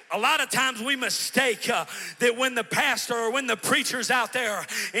said, a lot of times we mistake that when the pastor or when the preacher's out there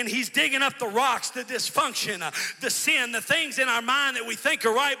and he's digging up the rocks, the dysfunction, the sin, the things in our mind that we think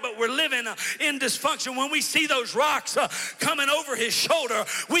are right, but we're living in dysfunction. When we see those rocks coming over his shoulder,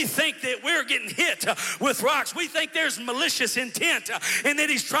 we think that we're getting hit with rocks. We think there's malicious intent and that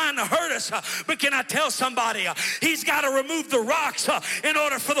he's trying to hurt us. But can I tell somebody, he's got to remove the rocks in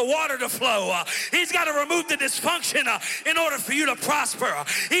order for the water to flow. He's got to remove the dysfunction in order for you to prosper.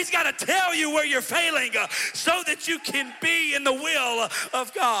 He's got to tell you where you're failing so that you can be in the will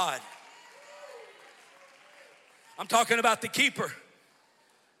of God. I'm talking about the keeper.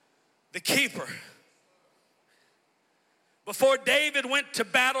 The keeper. Before David went to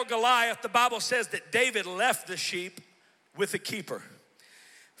battle Goliath, the Bible says that David left the sheep with a keeper.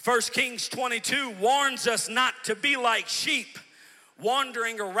 1 Kings 22 warns us not to be like sheep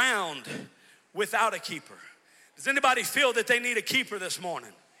wandering around without a keeper. Does anybody feel that they need a keeper this morning?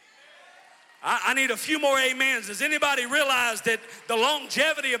 I need a few more amens. Does anybody realize that the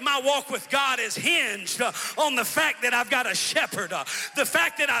longevity of my walk with God is hinged on the fact that I've got a shepherd? The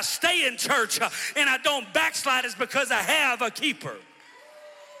fact that I stay in church and I don't backslide is because I have a keeper.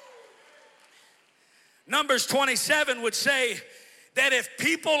 Numbers 27 would say that if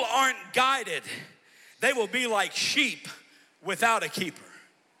people aren't guided, they will be like sheep without a keeper.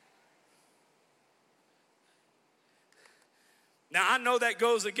 Now, I know that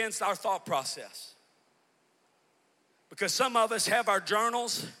goes against our thought process because some of us have our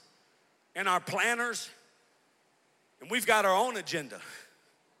journals and our planners and we've got our own agenda.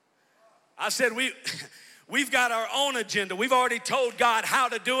 I said we've got our own agenda. We've already told God how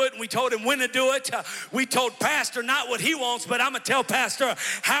to do it and we told him when to do it. We told Pastor not what he wants, but I'm going to tell Pastor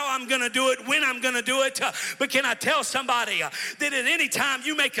how I'm going to do it, when I'm going to do it. But can I tell somebody that at any time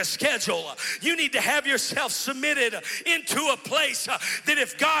you make a schedule, you need to have yourself submitted into a place that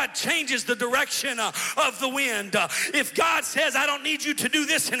if God changes the direction of the wind, if God says, I don't need you to do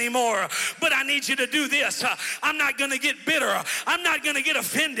this anymore, but I need you to do this, I'm not going to get bitter. I'm not going to get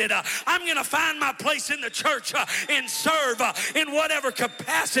offended. I'm going to find my place in the church and serve in whatever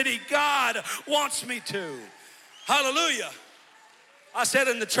capacity God wants me to. Hallelujah. I said,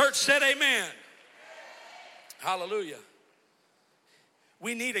 and the church said amen. Hallelujah.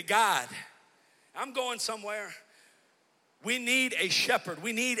 We need a guide. I'm going somewhere. We need a shepherd.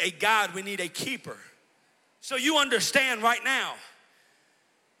 We need a guide. We need a keeper. So you understand right now,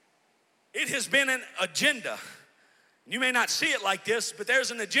 it has been an agenda. You may not see it like this, but there's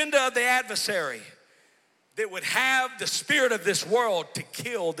an agenda of the adversary that would have the spirit of this world to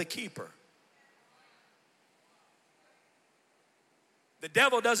kill the keeper. The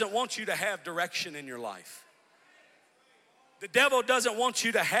devil doesn't want you to have direction in your life. The devil doesn't want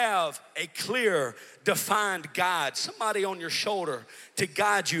you to have a clear, defined guide, somebody on your shoulder to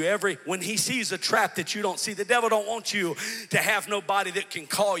guide you when he sees a trap that you don't see. The devil don't want you to have nobody that can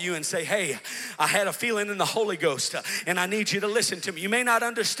call you and say, hey, I had a feeling in the Holy Ghost and I need you to listen to me. You may not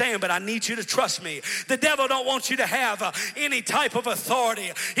understand, but I need you to trust me. The devil don't want you to have any type of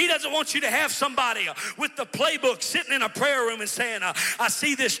authority. He doesn't want you to have somebody with the playbook sitting in a prayer room and saying, I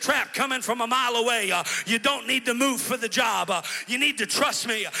see this trap coming from a mile away. You don't need to move for the job. You need to trust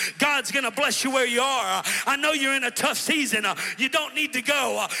me. God's going to bless you where you are. I know you're in a tough season. You don't need to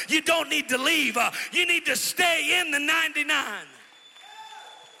go. You don't need to leave. You need to stay in the 99.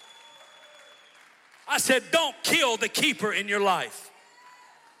 I said, don't kill the keeper in your life.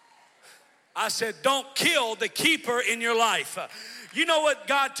 I said, don't kill the keeper in your life. You know what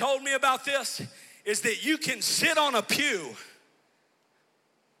God told me about this? Is that you can sit on a pew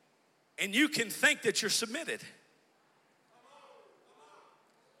and you can think that you're submitted.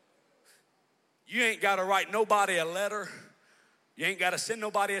 You ain't got to write nobody a letter. You ain't got to send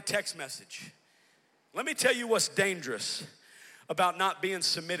nobody a text message. Let me tell you what's dangerous about not being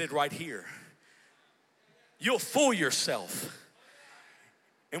submitted right here. You'll fool yourself.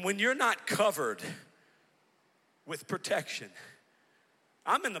 And when you're not covered with protection,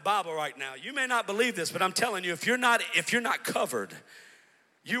 I'm in the Bible right now. You may not believe this, but I'm telling you, if you're not covered,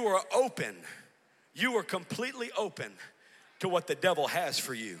 you are open. You are completely open to what the devil has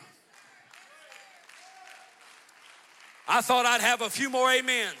for you. I thought I'd have a few more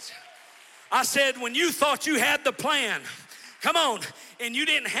amens. I said, when you thought you had the plan, come on, and you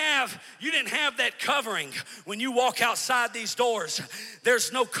didn't have that covering. When you walk outside these doors,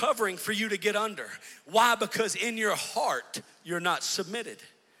 there's no covering for you to get under. Why? Because in your heart, you're not submitted.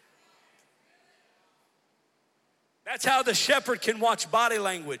 That's how the shepherd can watch body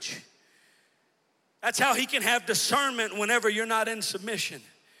language. That's how he can have discernment whenever you're not in submission.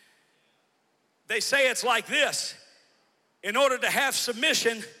 They say it's like this. In order to have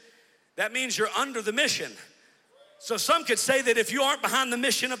submission, that means you're under the mission. So some could say that if you aren't behind the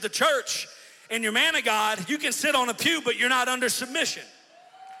mission of the church and you're man of God, you can sit on a pew, but you're not under submission.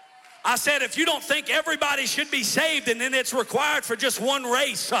 I said, if you don't think everybody should be saved and then it's required for just one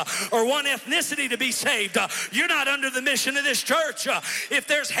race or one ethnicity to be saved, you're not under the mission of this church. If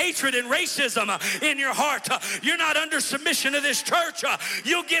there's hatred and racism in your heart, you're not under submission of this church.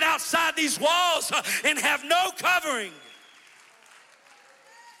 You'll get outside these walls and have no covering.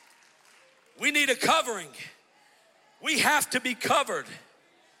 We need a covering. We have to be covered.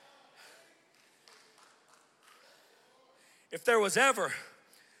 If there was ever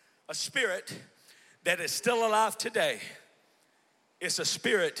a spirit that is still alive today, it's a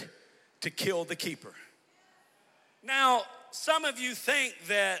spirit to kill the keeper. Now, some of you think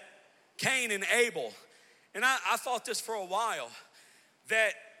that Cain and Abel, and I thought this for a while,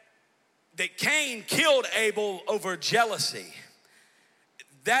 that Cain killed Abel over jealousy.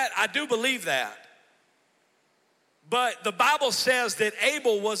 That, I do believe that. But the Bible says that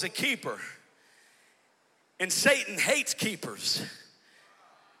Abel was a keeper, and Satan hates keepers.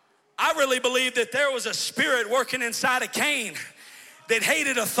 I really believe that there was a spirit working inside of Cain that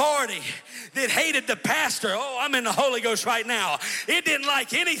hated authority, that hated the pastor. Oh, I'm in the Holy Ghost right now. It didn't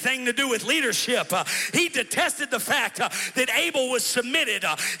like anything to do with leadership. He detested the fact that Abel was submitted.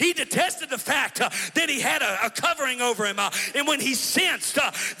 He detested the fact that he had a covering over him. And when he sensed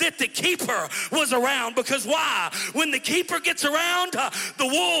that the keeper was around, because why? When the keeper gets around, the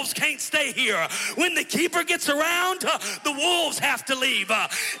wolves can't stay here. When the keeper gets around, the wolves have to leave.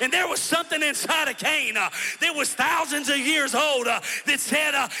 And there was something inside of Cain that was thousands of years old that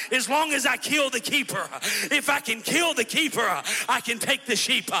said, as long as I kill the keeper, if I can kill the keeper, I can take the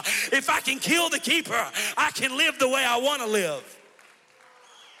sheep. If I can kill the keeper, I can live the way I want to live.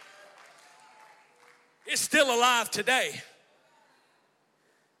 It's still alive today.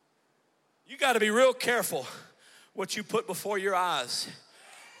 You got to be real careful what you put before your eyes.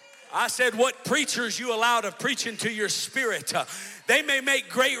 I said what preachers you allow to preach into your spirit. They may make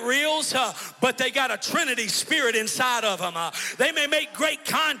great reels, but they got a Trinity spirit inside of them. They may make great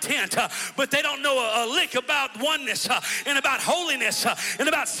content, but they don't know a lick about oneness and about holiness and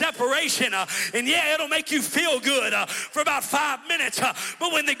about separation. And yeah, it'll make you feel good for about 5 minutes,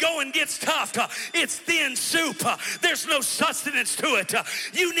 but when the going gets tough, it's thin soup. There's no sustenance to it.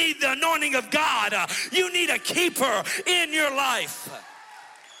 You need the anointing of God. You need a keeper in your life.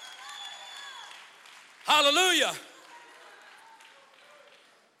 Hallelujah.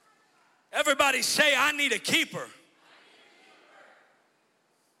 Everybody say, I need a keeper.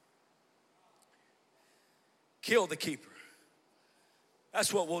 Kill the keeper.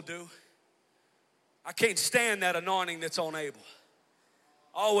 That's what we'll do. I can't stand that anointing that's on Abel.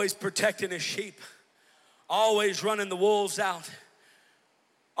 Always protecting his sheep. Always running the wolves out.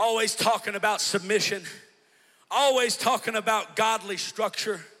 Always talking about submission. Always talking about godly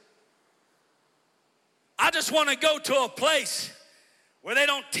structure. I just want to go to a place where they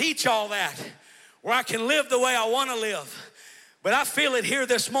don't teach all that, where I can live the way I want to live. But I feel it here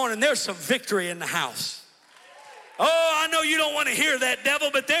this morning. There's some victory in the house. Oh, I know you don't want to hear that,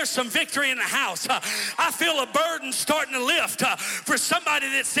 devil, but there's some victory in the house. I feel a burden starting to lift for somebody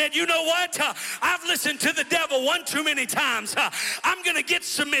that said, you know what? I've listened to the devil one too many times. I'm going to get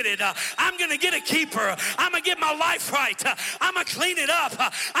submitted. I'm going to get a keeper. I'm going to get my life right. I'm going to clean it up.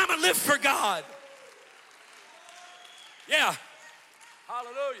 I'm going to live for God. Yeah.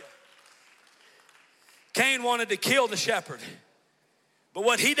 Hallelujah. Cain wanted to kill the shepherd. But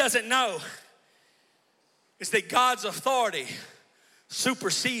what he doesn't know is that God's authority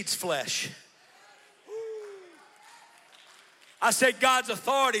supersedes flesh. I said God's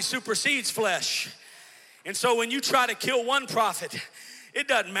authority supersedes flesh. And so when you try to kill one prophet, it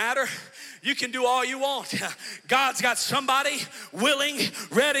doesn't matter. You can do all you want. God's got somebody willing,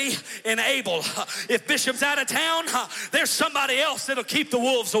 ready, and able. If Bishop's out of town, there's somebody else that'll keep the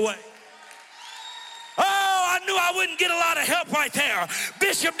wolves away. Oh, I knew I wouldn't get a lot of help right there.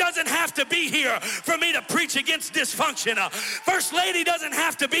 Bishop doesn't have to be here for me to preach against dysfunction. First Lady doesn't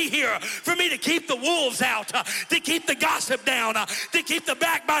have to be here for me to keep the wolves out, to keep the gossip down, to keep the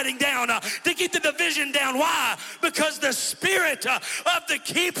backbiting down, to keep the division down. Why? Because the spirit of the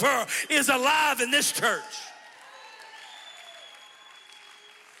keeper is alive in this church.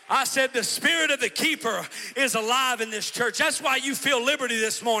 I said the spirit of the keeper is alive in this church. That's why you feel liberty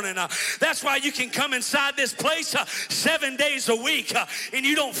this morning. That's why you can come inside this place 7 days a week and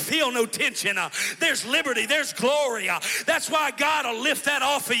you don't feel no tension. There's liberty, there's glory. That's why God will lift that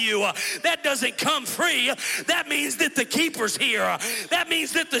off of you. That doesn't come free. That means that the keeper's here. That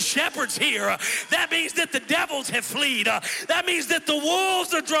means that the shepherd's here. That means that the devils have fled. That means that the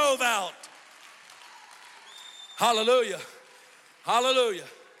wolves are drove out. Hallelujah. Hallelujah.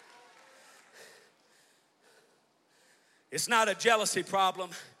 It's not a jealousy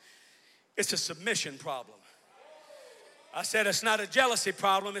problem. It's a submission problem. I said it's not a jealousy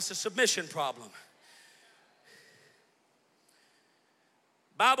problem. It's a submission problem.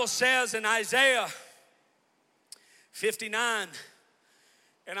 Bible says in Isaiah 59,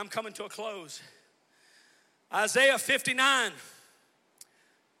 and I'm coming to a close. Isaiah 59,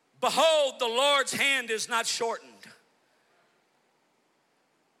 behold, the Lord's hand is not shortened.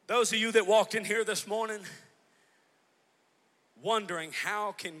 Those of you that walked in here this morning wondering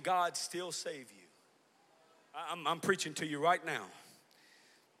how can God still save you, I'm preaching to you right now.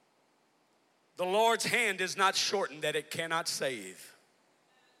 The Lord's hand is not shortened that it cannot save.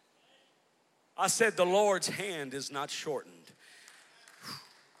 I said the Lord's hand is not shortened.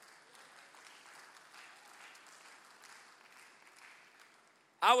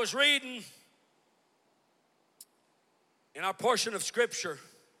 I was reading in our portion of scripture,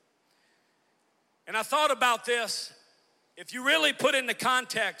 and I thought about this. If you really put in the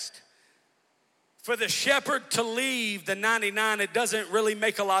context, for the shepherd to leave the 99, it doesn't really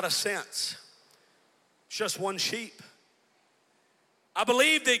make a lot of sense. It's just one sheep. I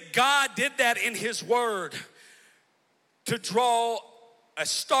believe that God did that in his word to draw a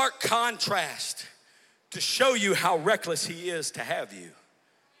stark contrast to show you how reckless he is to have you.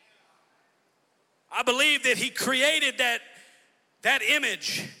 I believe that he created that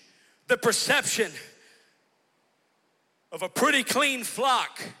image, the perception of a pretty clean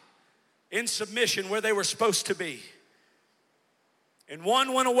flock in submission where they were supposed to be. And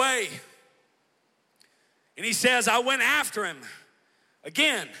one went away. And he says, I went after him.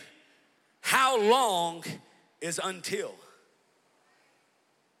 Again, how long is until?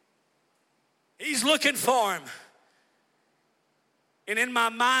 He's looking for him. And in my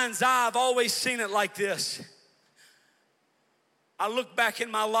mind's eye, I've always seen it like this. I look back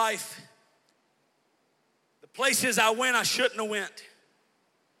in my life, the places I went I shouldn't have went.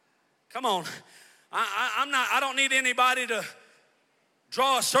 Come on, I don't need anybody to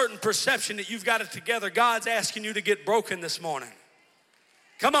draw a certain perception that you've got it together. God's asking you to get broken this morning.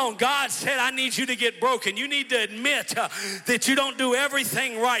 Come on, God said, I need you to get broken. You need to admit that you don't do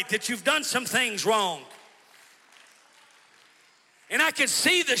everything right, that you've done some things wrong. And I could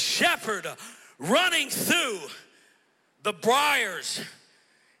see the shepherd running through the briars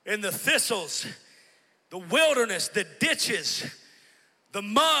and the thistles, the wilderness, the ditches, the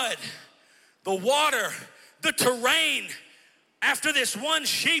mud, the water, the terrain after this one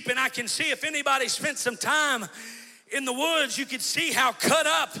sheep. And I can see, if anybody spent some time in the woods, you could see how cut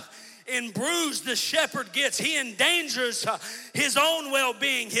up and bruised the shepherd gets. He endangers his own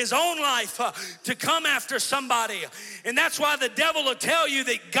well-being, his own life to come after somebody. And that's why the devil will tell you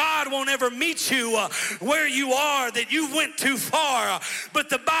that God won't ever meet you where you are, that you went too far. But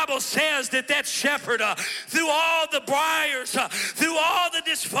the Bible says that shepherd, through all the briars, through all the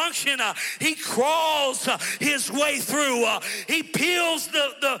dysfunction, he crawls his way through. He peels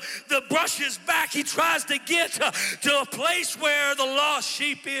the brushes back. He tries to get to a place where the lost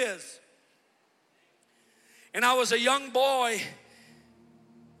sheep is. And I was a young boy.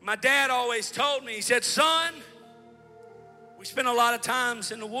 My dad always told me, he said, son, we spent a lot of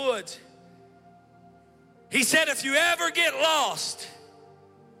times in the woods. He said, if you ever get lost,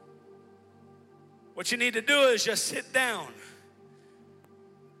 what you need to do is just sit down.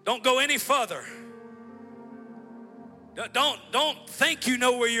 Don't go any further. Don't think you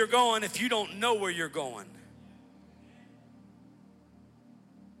know where you're going if you don't know where you're going.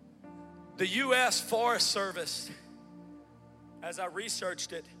 The U.S. Forest Service, as I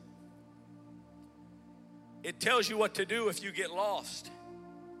researched it, it tells you what to do if you get lost.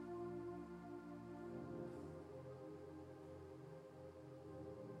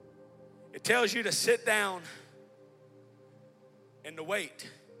 It tells you to sit down and to wait.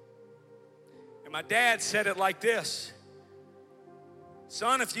 And my dad said it like this: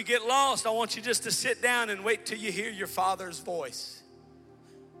 son, if you get lost, I want you just to sit down and wait till you hear your father's voice.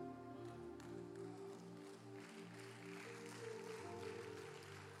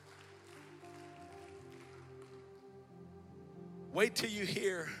 Wait till you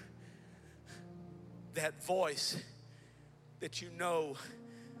hear that voice that you know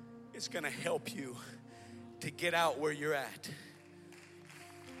is going to help you to get out where you're at.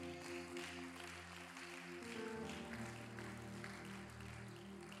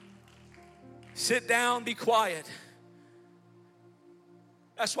 Sit down, be quiet.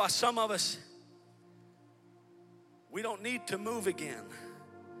 That's why some of us, we don't need to move again.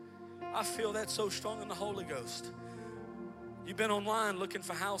 I feel that so strong in the Holy Ghost. You've been online looking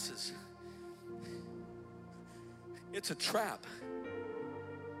for houses. It's a trap.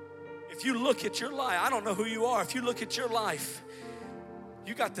 If you look at your life, I don't know who you are. If you look at your life,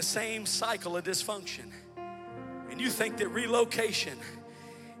 you got the same cycle of dysfunction. And you think that relocation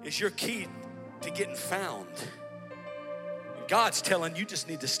is your key to getting found. And God's telling you just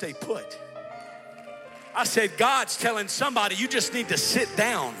need to stay put. I said, God's telling somebody you just need to sit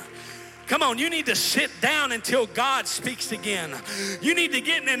down. Come on, you need to sit down until God speaks again. You need to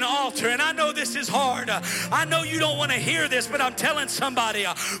get in an altar, and I know this is hard. I know you don't want to hear this, but I'm telling somebody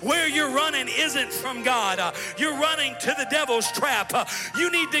where you're running isn't from God. You're running to the devil's trap.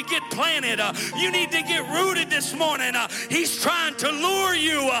 You need to get planted. You need to get rooted this morning. He's trying to lure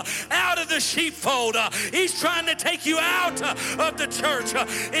you out of the sheepfold. He's trying to take you out of the church,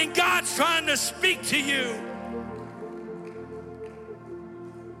 and God's trying to speak to you.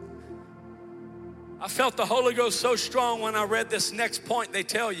 I felt the Holy Ghost so strong when I read this next point they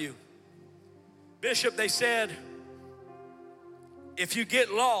tell you. Bishop, they said, if you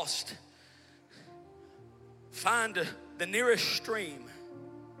get lost, find the nearest stream.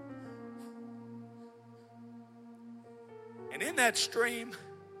 And in that stream,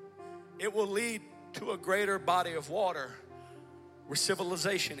 it will lead to a greater body of water where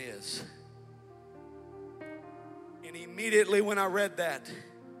civilization is. And immediately when I read that,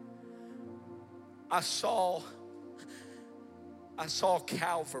 I saw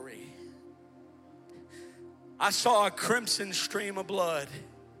Calvary. I saw a crimson stream of blood.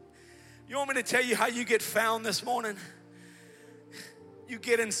 You want me to tell you how you get found this morning? You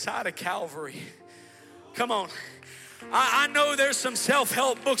get inside of Calvary. Come on. I know there's some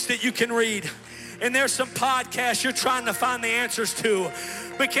self-help books that you can read, and there's some podcasts you're trying to find the answers to.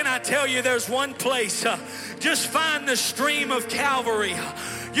 But can I tell you, there's one place. Just find the stream of Calvary.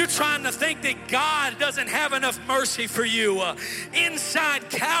 You're trying to think that God doesn't have enough mercy for you. Inside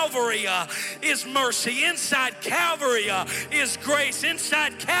Calvary is mercy. Inside Calvary is grace.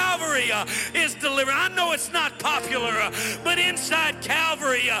 Inside Calvary is deliverance. I know it's not popular, but inside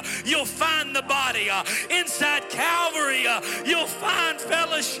Calvary you'll find the body. Inside Calvary you'll find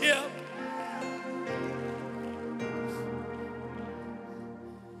fellowship.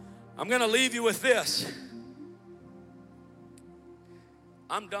 I'm going to leave you with this.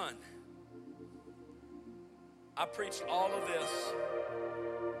 I'm done. I preached all of this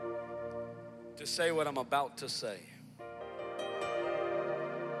to say what I'm about to say.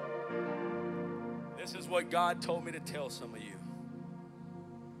 This is what God told me to tell some of you.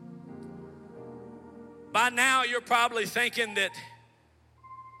 By now, you're probably thinking that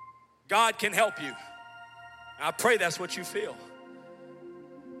God can help you. I pray that's what you feel.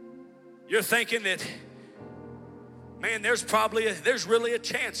 You're thinking that, man, there's really a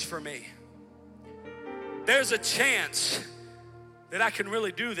chance for me. There's a chance that I can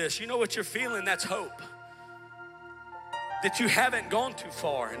really do this. You know what you're feeling? That's hope. That you haven't gone too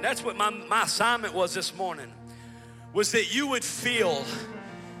far. And that's what my assignment was this morning, was that you would feel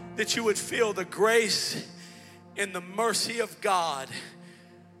the grace and the mercy of God,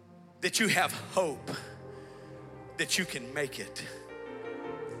 that you have hope, that you can make it.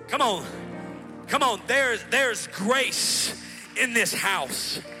 Come on, there's grace in this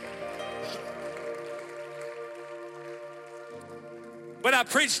house. But I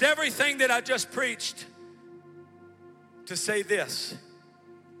preached everything that I just preached to say this.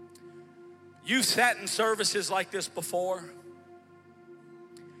 You've sat in services like this before.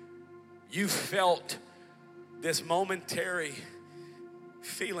 You felt this momentary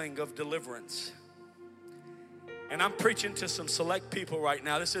feeling of deliverance. And I'm preaching to some select people right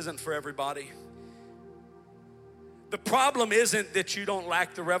now. This isn't for everybody. The problem isn't that you don't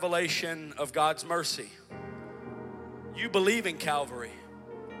lack the revelation of God's mercy. You believe in Calvary.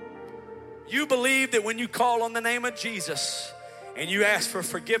 You believe that when you call on the name of Jesus and you ask for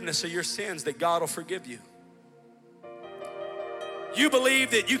forgiveness of your sins, that God will forgive you. You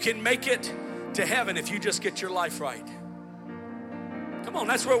believe that you can make it to heaven if you just get your life right. Come on,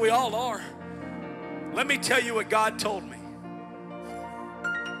 that's where we all are. Let me tell you what God told me.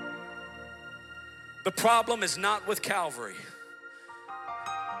 The problem is not with Calvary.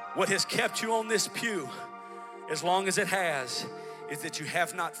 What has kept you on this pew, as long as it has, is that you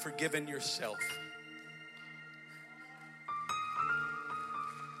have not forgiven yourself.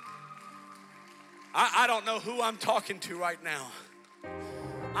 I don't know who I'm talking to right now.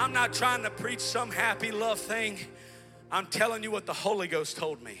 I'm not trying to preach some happy love thing. I'm telling you what the Holy Ghost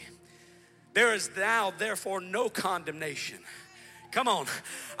told me. There is now, therefore, no condemnation. Come on,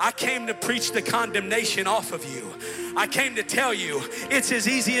 I came to preach the condemnation off of you. I came to tell you it's as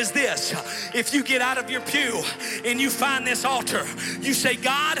easy as this. If you get out of your pew and you find this altar, you say,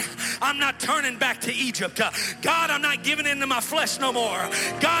 God, I'm not turning back to Egypt. God, I'm not giving in to my flesh no more.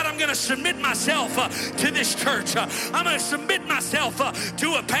 God, I'm going to submit myself to this church. I'm going to submit myself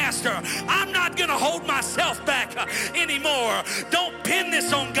to a pastor. I'm not going to hold myself back anymore. Don't pin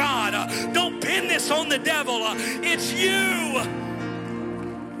this on God. Don't pin this on the devil. It's you.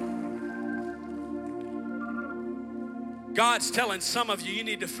 God's telling some of you, you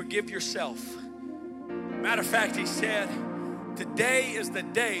need to forgive yourself. Matter of fact, he said, today is the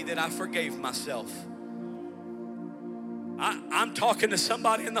day that I forgave myself. I'm talking to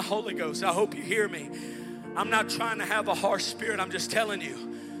somebody in the Holy Ghost. I hope you hear me. I'm not trying to have a harsh spirit. I'm just telling you,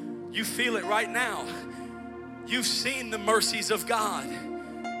 you feel it right now. You've seen the mercies of God.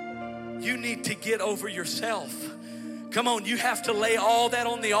 You need to get over yourself. Come on, you have to lay all that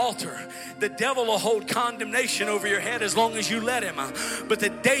on the altar. The devil will hold condemnation over your head as long as you let him. But the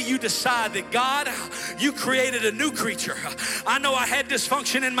day you decide that God, you created a new creature. I know I had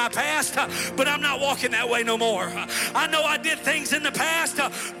dysfunction in my past, but I'm not walking that way no more. I know I did things in the past,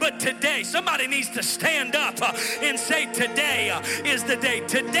 but today, somebody needs to stand up and say, today is the day.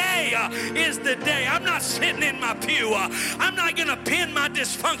 Today is the day. I'm not sitting in my pew. I'm not going to pin my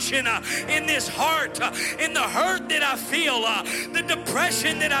dysfunction in this heart, in the hurt that I feel, the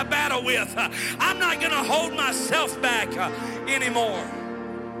depression that I battle with. I'm not going to hold myself back anymore.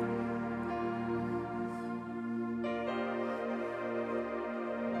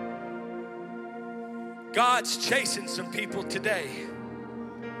 God's chasing some people today.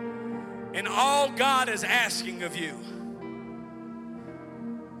 And all God is asking of you,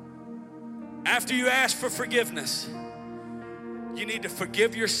 after you ask for forgiveness, you need to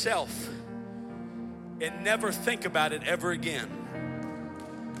forgive yourself and never think about it ever again.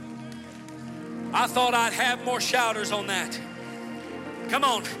 I thought I'd have more shouters on that. Come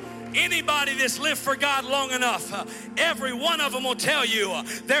on. Anybody that's lived for God long enough, every one of them will tell you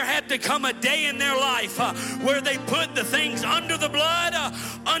there had to come a day in their life where they put the things under the blood.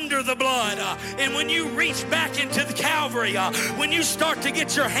 And when you reach back into the Calvary, when you start to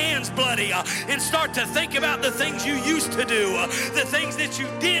get your hands bloody and start to think about the things you used to do, the things that you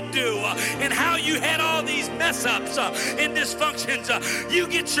did do, and how you had all these mess ups and dysfunctions, you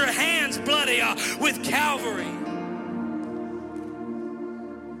get your hands bloody with Calvary.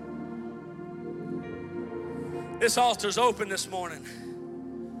 This altar's open this morning,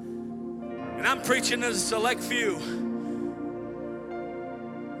 and I'm preaching to a select few.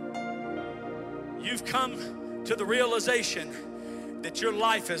 You've come to the realization that your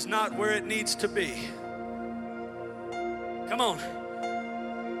life is not where it needs to be. Come on.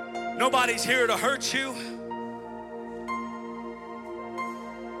 Nobody's here to hurt you.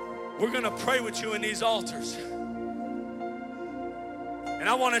 We're going to pray with you in these altars. And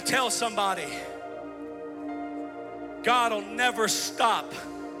I want to tell somebody, God will never stop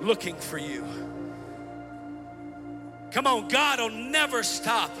looking for you. Come on, God will never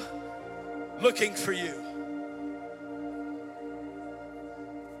stop looking for you.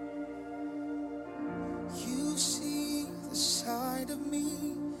 You see the side of me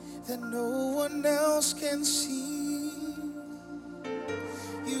that no one else can see.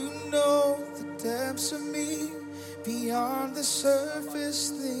 You know the depths of me beyond the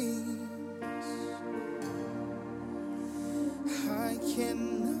surface things. I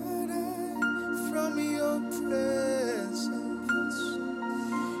cannot hide from your presence.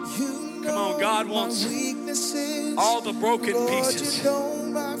 You know, come on, God wants all the broken pieces.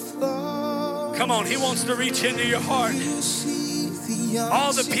 Come on, He wants to reach into your heart.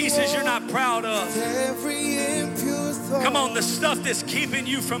 All the pieces you're not proud of. Come on, the stuff that's keeping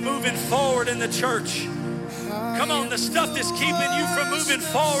you from moving forward in the church. Come on, the stuff that's keeping you from moving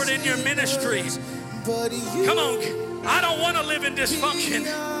forward in your ministry. Come on, I don't want to live in dysfunction.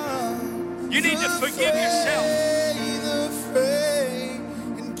 You need to forgive yourself.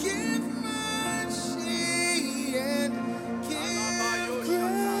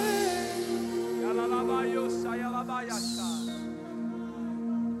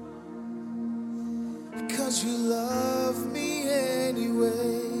 Because you love me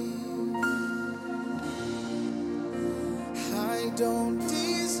anyway. I don't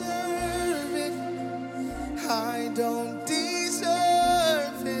deserve it. I don't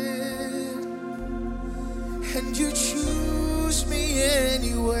deserve it. And you choose choose me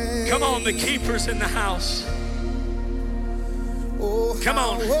anyway. Come on, the keeper's in the house. Oh, Come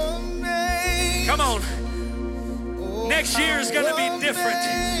on. how amazing. Come on. Oh, Next year is going to be different.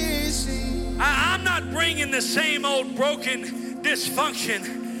 amazing. I'm not bringing the same old broken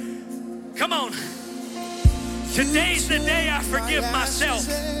dysfunction. Come on. Today's the day I forgive myself.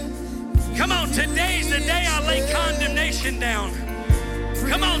 Come on, today's the day I lay condemnation down.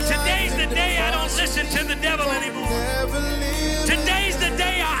 Come on, today's the day I don't listen to the devil anymore. Today's the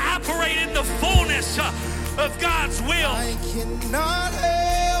day I operate in the fullness of God's will. I cannot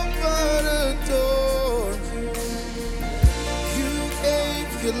help but adore you. You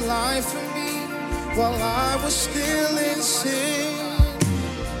gave your life for me while I was still in sin.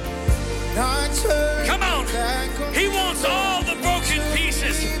 Come on, he wants all the broken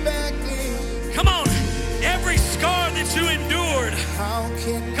pieces. Come on, every scar that you endured.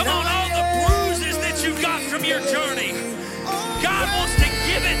 Come on, all the bruises that you got from your journey. God wants to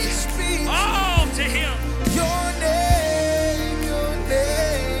give it all to him. Your name,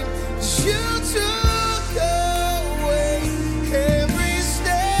 you took away every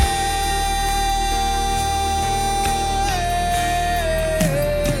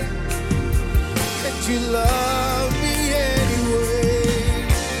stain, and you love me anyway.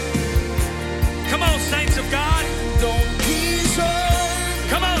 Come on, saints of God. Don't deserve.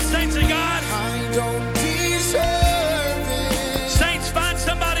 Come on, saints of God. I don't deserve it. Saints, find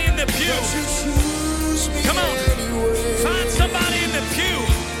somebody in the pew. But you choose me Come on. anyway. Find somebody in the pew.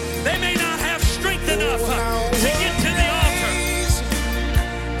 They may not have strength enough to get to the altar.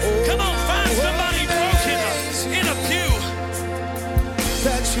 Come on, find somebody broken in a pew.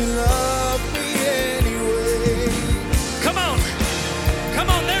 That you love me anyway. Come on. Come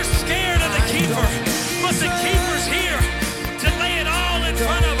on, they're scared of the keeper. But the keeper's here to lay it all in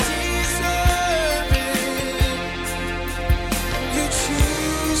front of them. Deserve it. You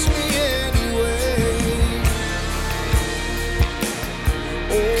choose me anyway.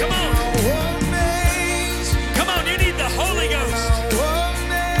 Come on. How amazing. Come on, you need the Holy Ghost. How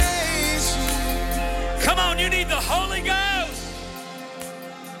amazing. Come on, you need the Holy Ghost.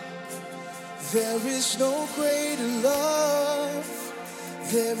 There is no greater love.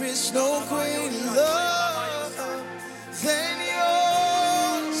 There is no greater love than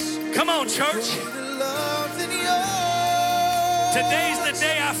yours. Come on, church. Greater love than yours. Today's the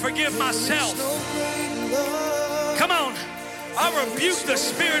day I forgive myself. No greater love Come on. I rebuke the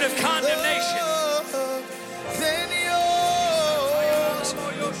spirit of condemnation. than yours.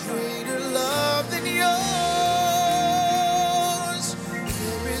 Greater love than yours.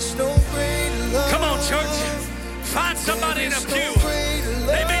 There is no greater love. Come on, church. Find somebody in a pew.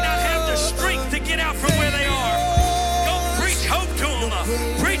 They may not have the strength to get out from where they are. Go preach hope to them.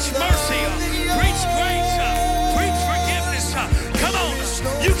 Preach mercy. Preach grace. Preach forgiveness. Come on.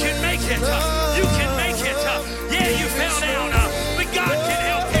 You can make it. You can make it. Yeah, you fell down. But God can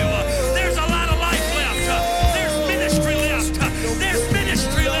help you. There's a lot of life left. There's ministry left. There's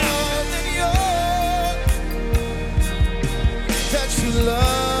ministry left. That you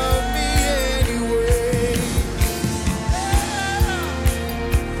love me anyway.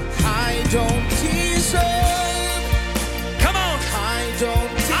 I don't deserve. Come on. I don't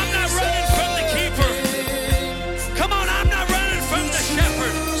deserve. I'm not running from the keeper. Come on, I'm not running from the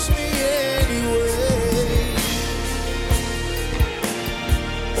shepherd. Choose me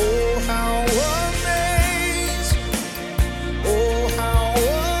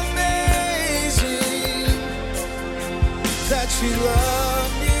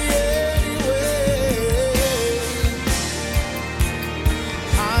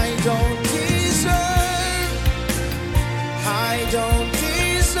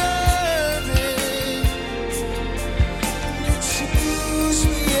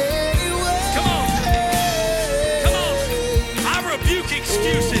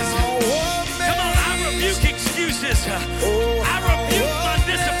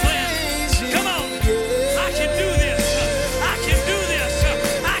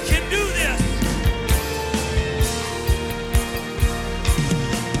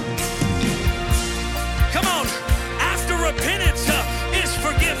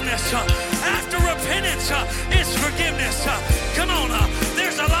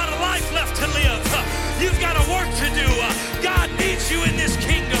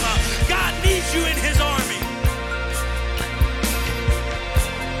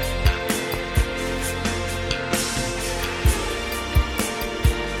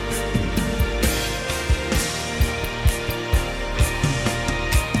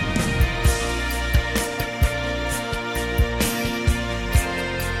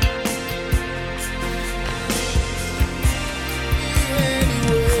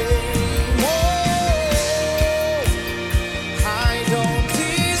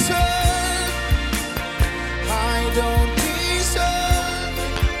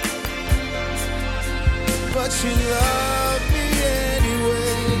but you love me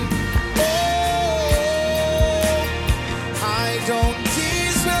anyway. Oh, I don't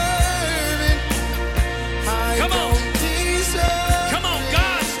deserve it. Come on. Come on,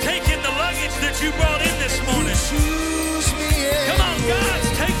 God's taking the luggage that you brought in this morning. Come on, God's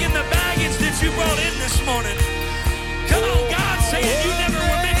taking the baggage that you brought in this morning. Come on, God's saying you never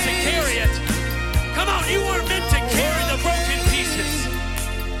were meant to carry it. Come on, you weren't meant to carry the broken pieces.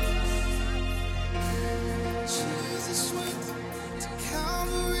 Jesus went to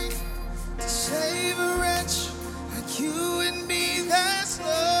Calvary to save a wretch like you and me. That's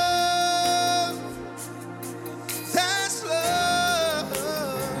love. That's love.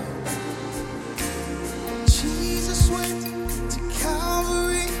 Jesus went to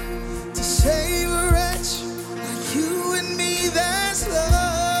Calvary to save a wretch like you and me. That's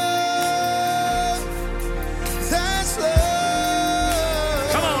love. That's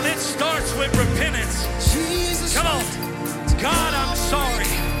love. Come on, it starts with repentance. Jesus Come on. God, I'm sorry.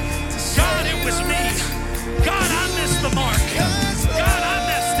 God, it was me. God, I missed the mark. God, I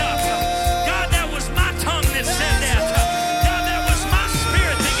messed up. God, that was my tongue that said that. God, that was my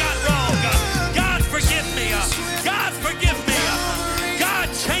spirit that got wrong. God, forgive me. God, forgive me. God,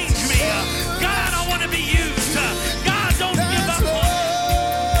 change me. God, I want to be used. God, don't give up on me.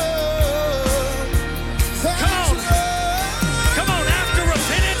 Come on. Come on, after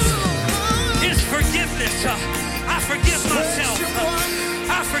repentance is forgiveness. I forgive myself.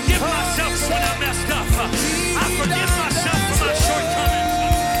 I forgive myself when I messed up. I forgive myself for my shortcomings.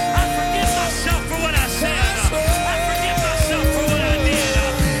 I forgive myself for what I said. I forgive myself for what I did.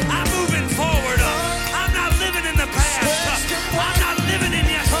 I'm moving forward. I'm not living in the past. I'm not living in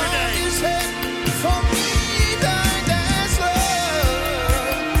yesterday. For me, that's love.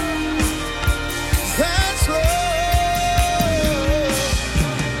 That's love.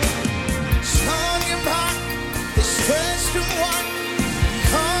 Strong and hot, they stretched and wide.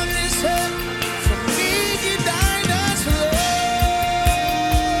 Hung his head for me, he died. That's love.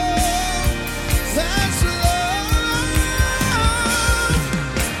 That's love.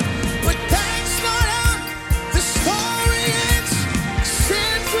 But that's not how the story ends. 'Cause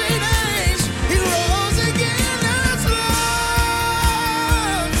in 3 days, he rose again. That's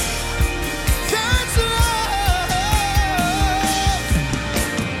love. That's love.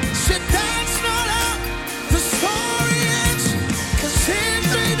 Said that's not how the story ends. 'Cause in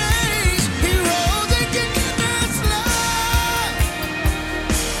 3 days, he rose again. That's love.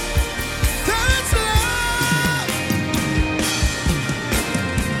 That's love.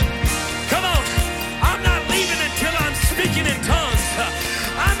 Come on. I'm not leaving until I'm speaking in tongues.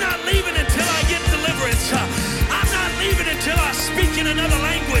 I'm not leaving until I get deliverance. I'm not leaving until I speak in another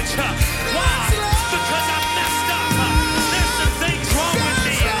language. Why? Because I messed up. There's some things wrong with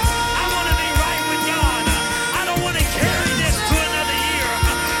me. I want to be right with God. I don't want to carry this to another year.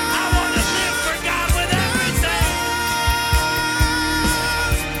 I want to live for God with everything.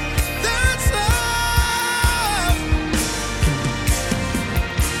 That's love.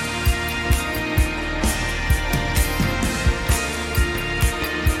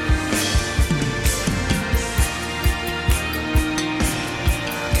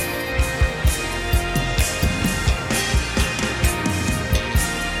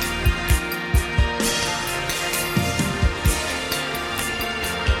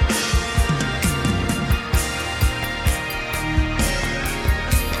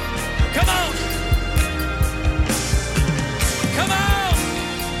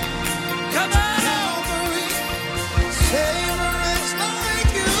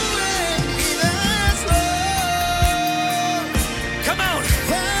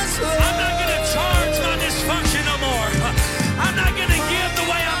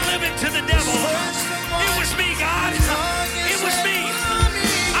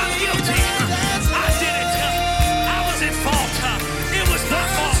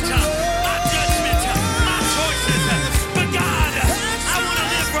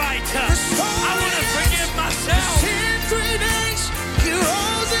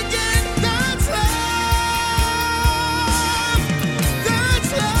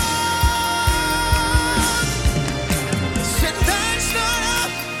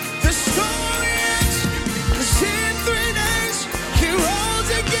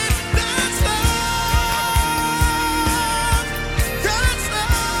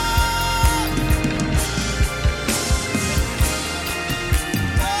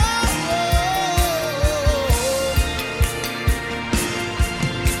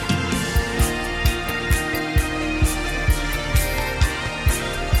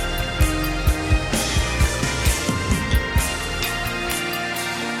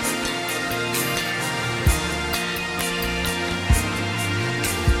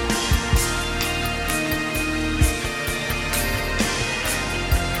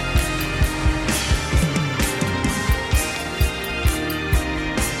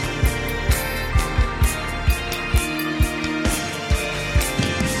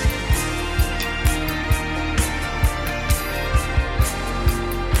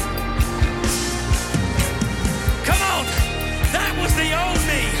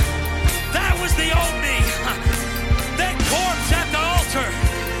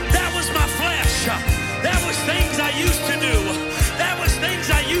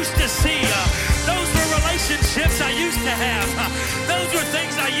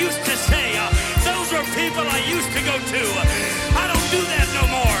 used to say. Those were people I used to go to. I don't do that no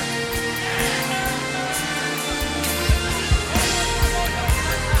more.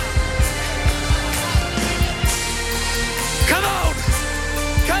 Come on!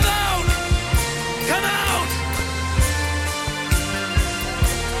 Come on! Come on!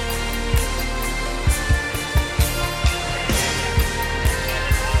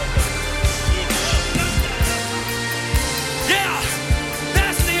 Yeah!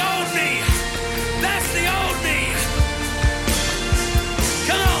 That's the old me! That's the old me!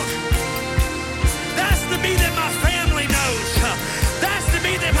 Come on! That's the me that my family knows. That's the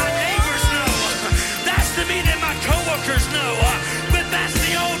me that my neighbors know. That's the me that my coworkers know. But that's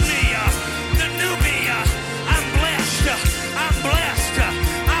the old me. The new me. I'm blessed. I'm blessed.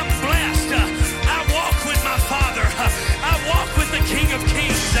 I'm blessed. I walk with my Father. I walk with the King of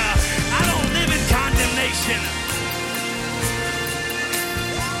Kings. I don't live in condemnation.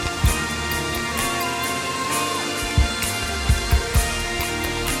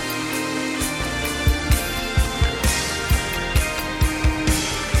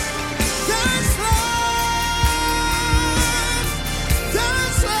 That's love.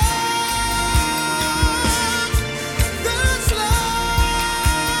 That's love. That's love.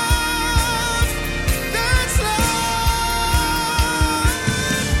 That's love.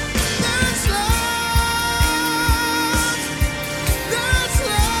 That's love. That's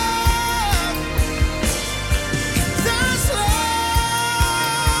love. That's love.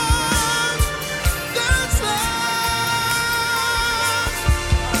 That's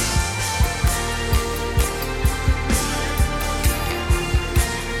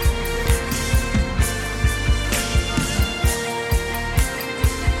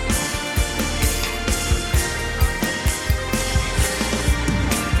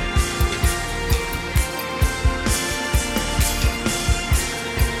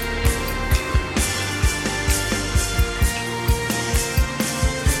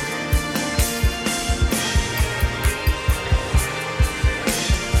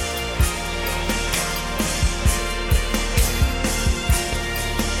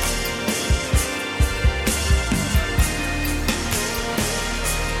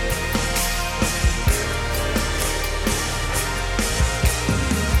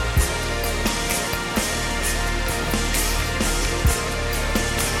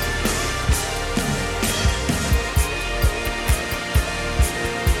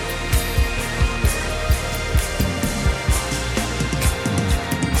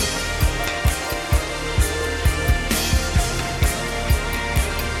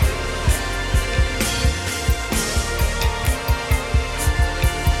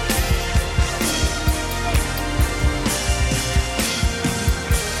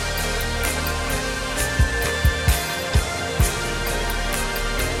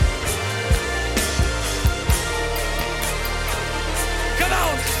Come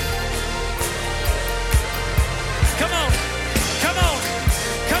on! Come on! Come on!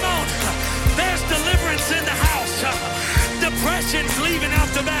 Come on! There's deliverance in the house. Depression's leaving out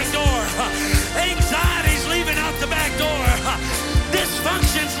the back door. Anxiety's leaving out the back door.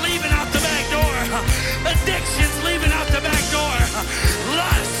 Dysfunction's leaving out the back door. Addiction's leaving out the back door.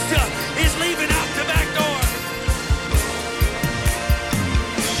 Lust is leaving out the back door.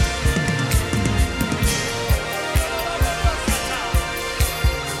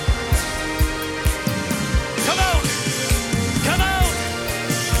 Come on! Come on!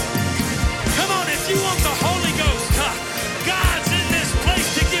 Come on, if you want the Holy Ghost, God's in this place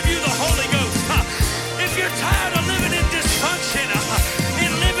to give you the Holy Ghost. If you're tired of living in dysfunction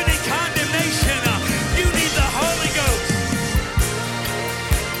and living in condemnation, you need the Holy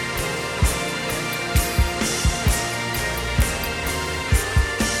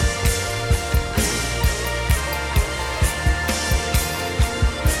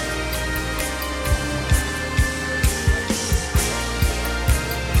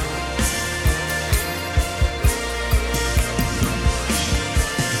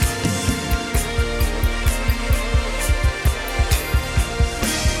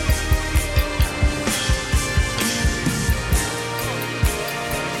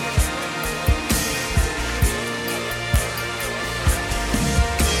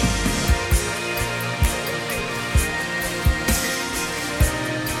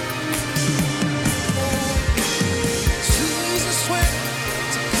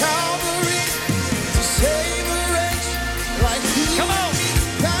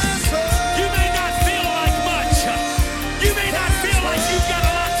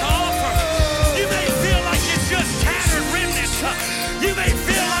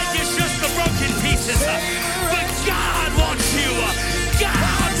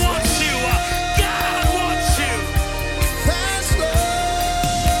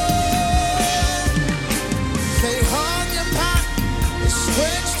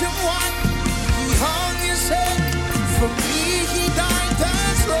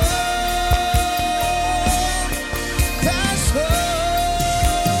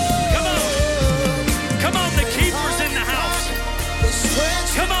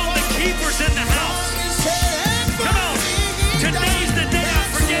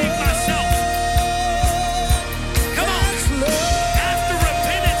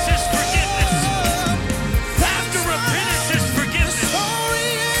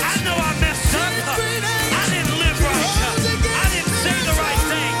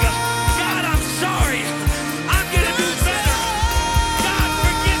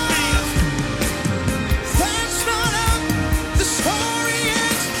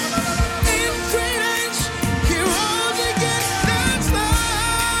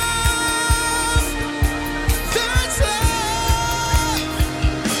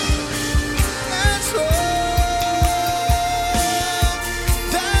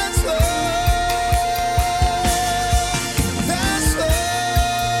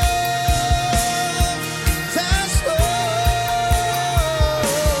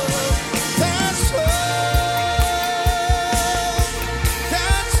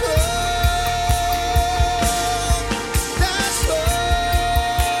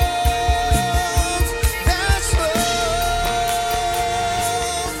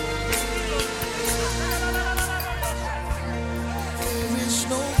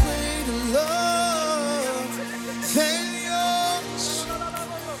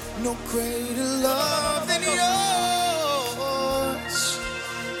no greater love than yours.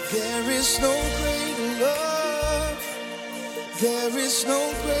 There is no greater love. There is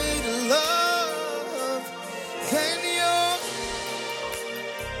no greater love than yours.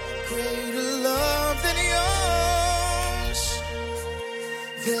 Greater love than yours.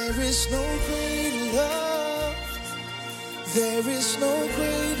 There is no greater love. There is no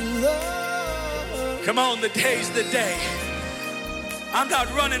greater love. Come on, the day's the day. I'm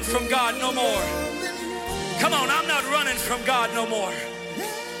not running from God no more. Come on, I'm not running from God no more.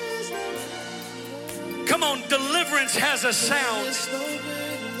 Come on, deliverance has a sound.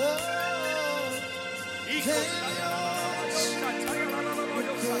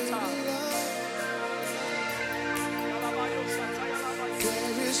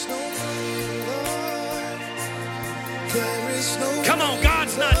 Come on,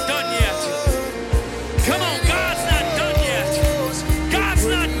 God's not done yet. Come on, God's not done yet. God's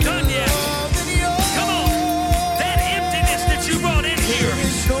not done yet. Come on, that emptiness that you brought in here,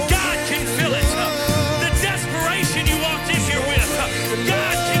 God can fill it. The desperation you walked in here with,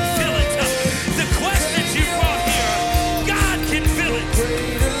 God can fill it. The quest that you brought here, God can fill it.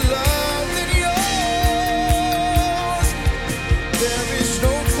 Greater love than yours. There is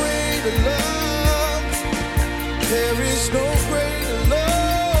no greater love. There is no greater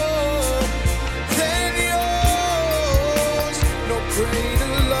love than yours. No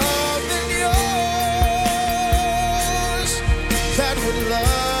greater love than yours. That would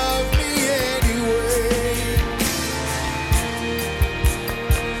love me anyway.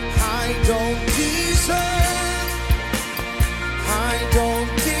 I don't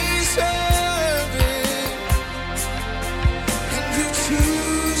deserve it. And you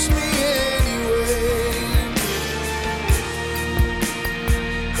choose me anyway.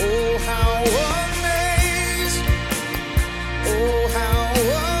 Oh, how amazing. Oh, how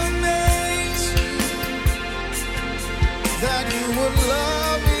amazing that you would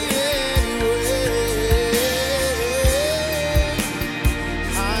love me anyway.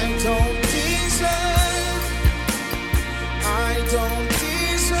 I don't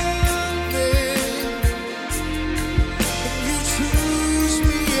deserve it. But you choose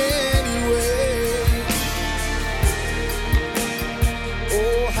me anyway.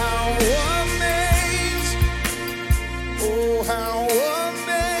 Oh, how amazing. Oh, how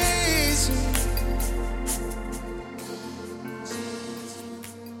amazing.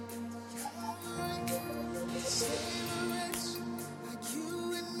 Like you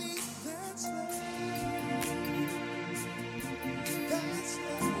and me, that's love. That's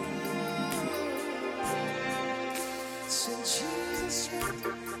love. Send Jesus went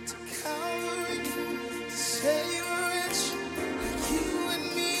to Calvary to save a wretch like you and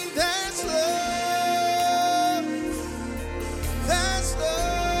me. That's love. That's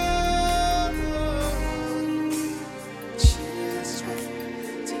love. Jesus went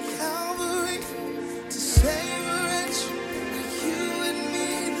to Calvary to save a wretch like you and me.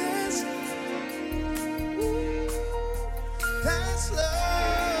 That's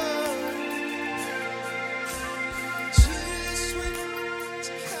love. Jesus went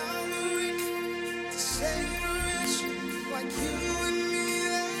to Calvary to save a wretch like you and me.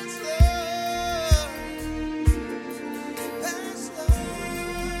 That's love. That's love.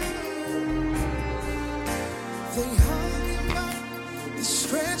 They hung him up, they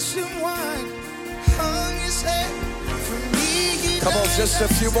stretched him wide, hung his head for me. Come on, just a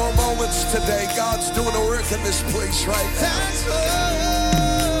few more moments today. God's doing a work in this place right now. That's love.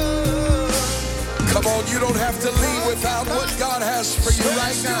 Come on, you don't have to leave without what God has for you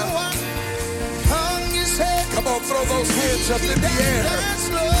right now. Hung his head. Come on, throw those hands up in the air. That's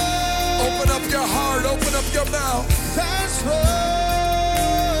love. Open up your heart, open up your mouth. That's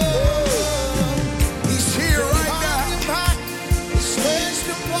love. He's here right now.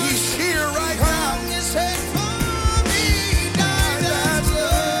 He's here right now. Hung his head for me. That's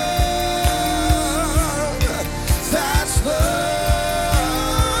love. That's love.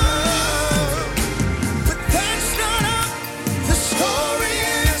 But that's not how the story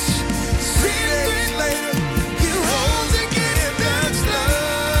is. 3 days later, he rose again. That's love.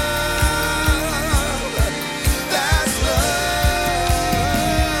 That's love.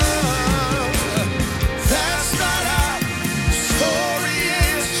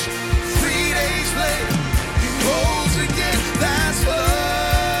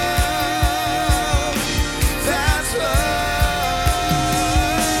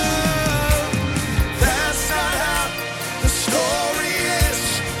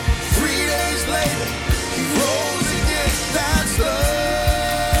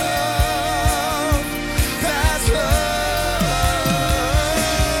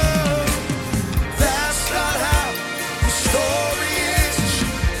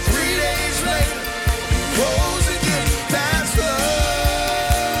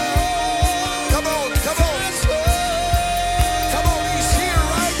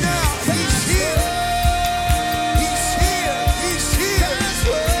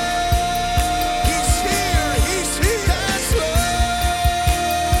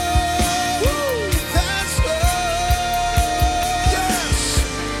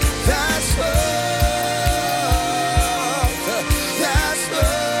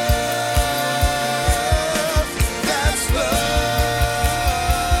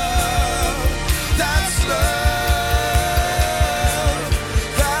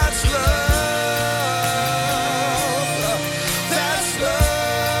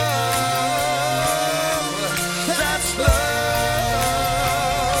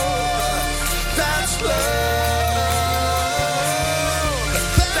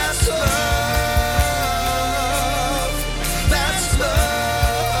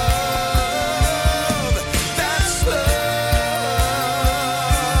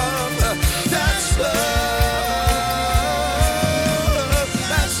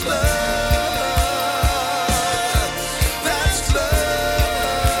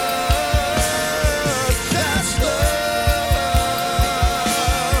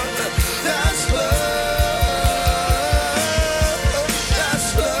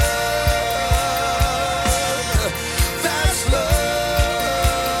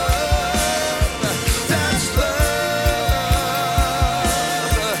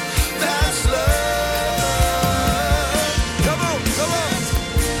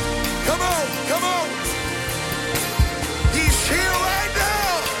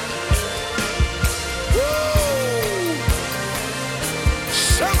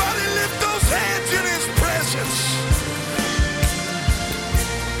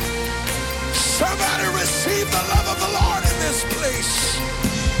 receive the love of the Lord in this place.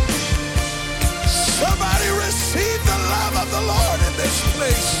 Somebody receive the love of the Lord in this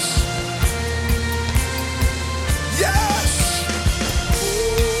place. Yes.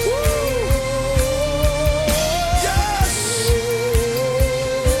 Woo. Yes.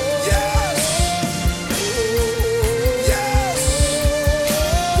 Yes. Yes.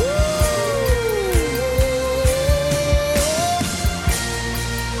 Woo.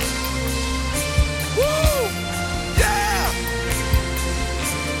 Woo. Yeah.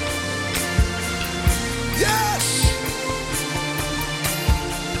 Yes.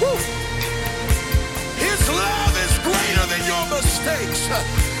 Woo. His love is greater than your mistakes.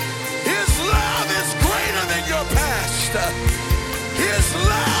 His love is greater than your past. His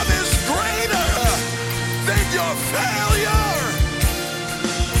love is greater than your failure.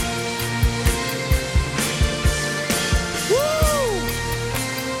 Woo!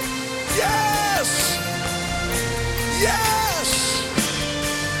 Yeah!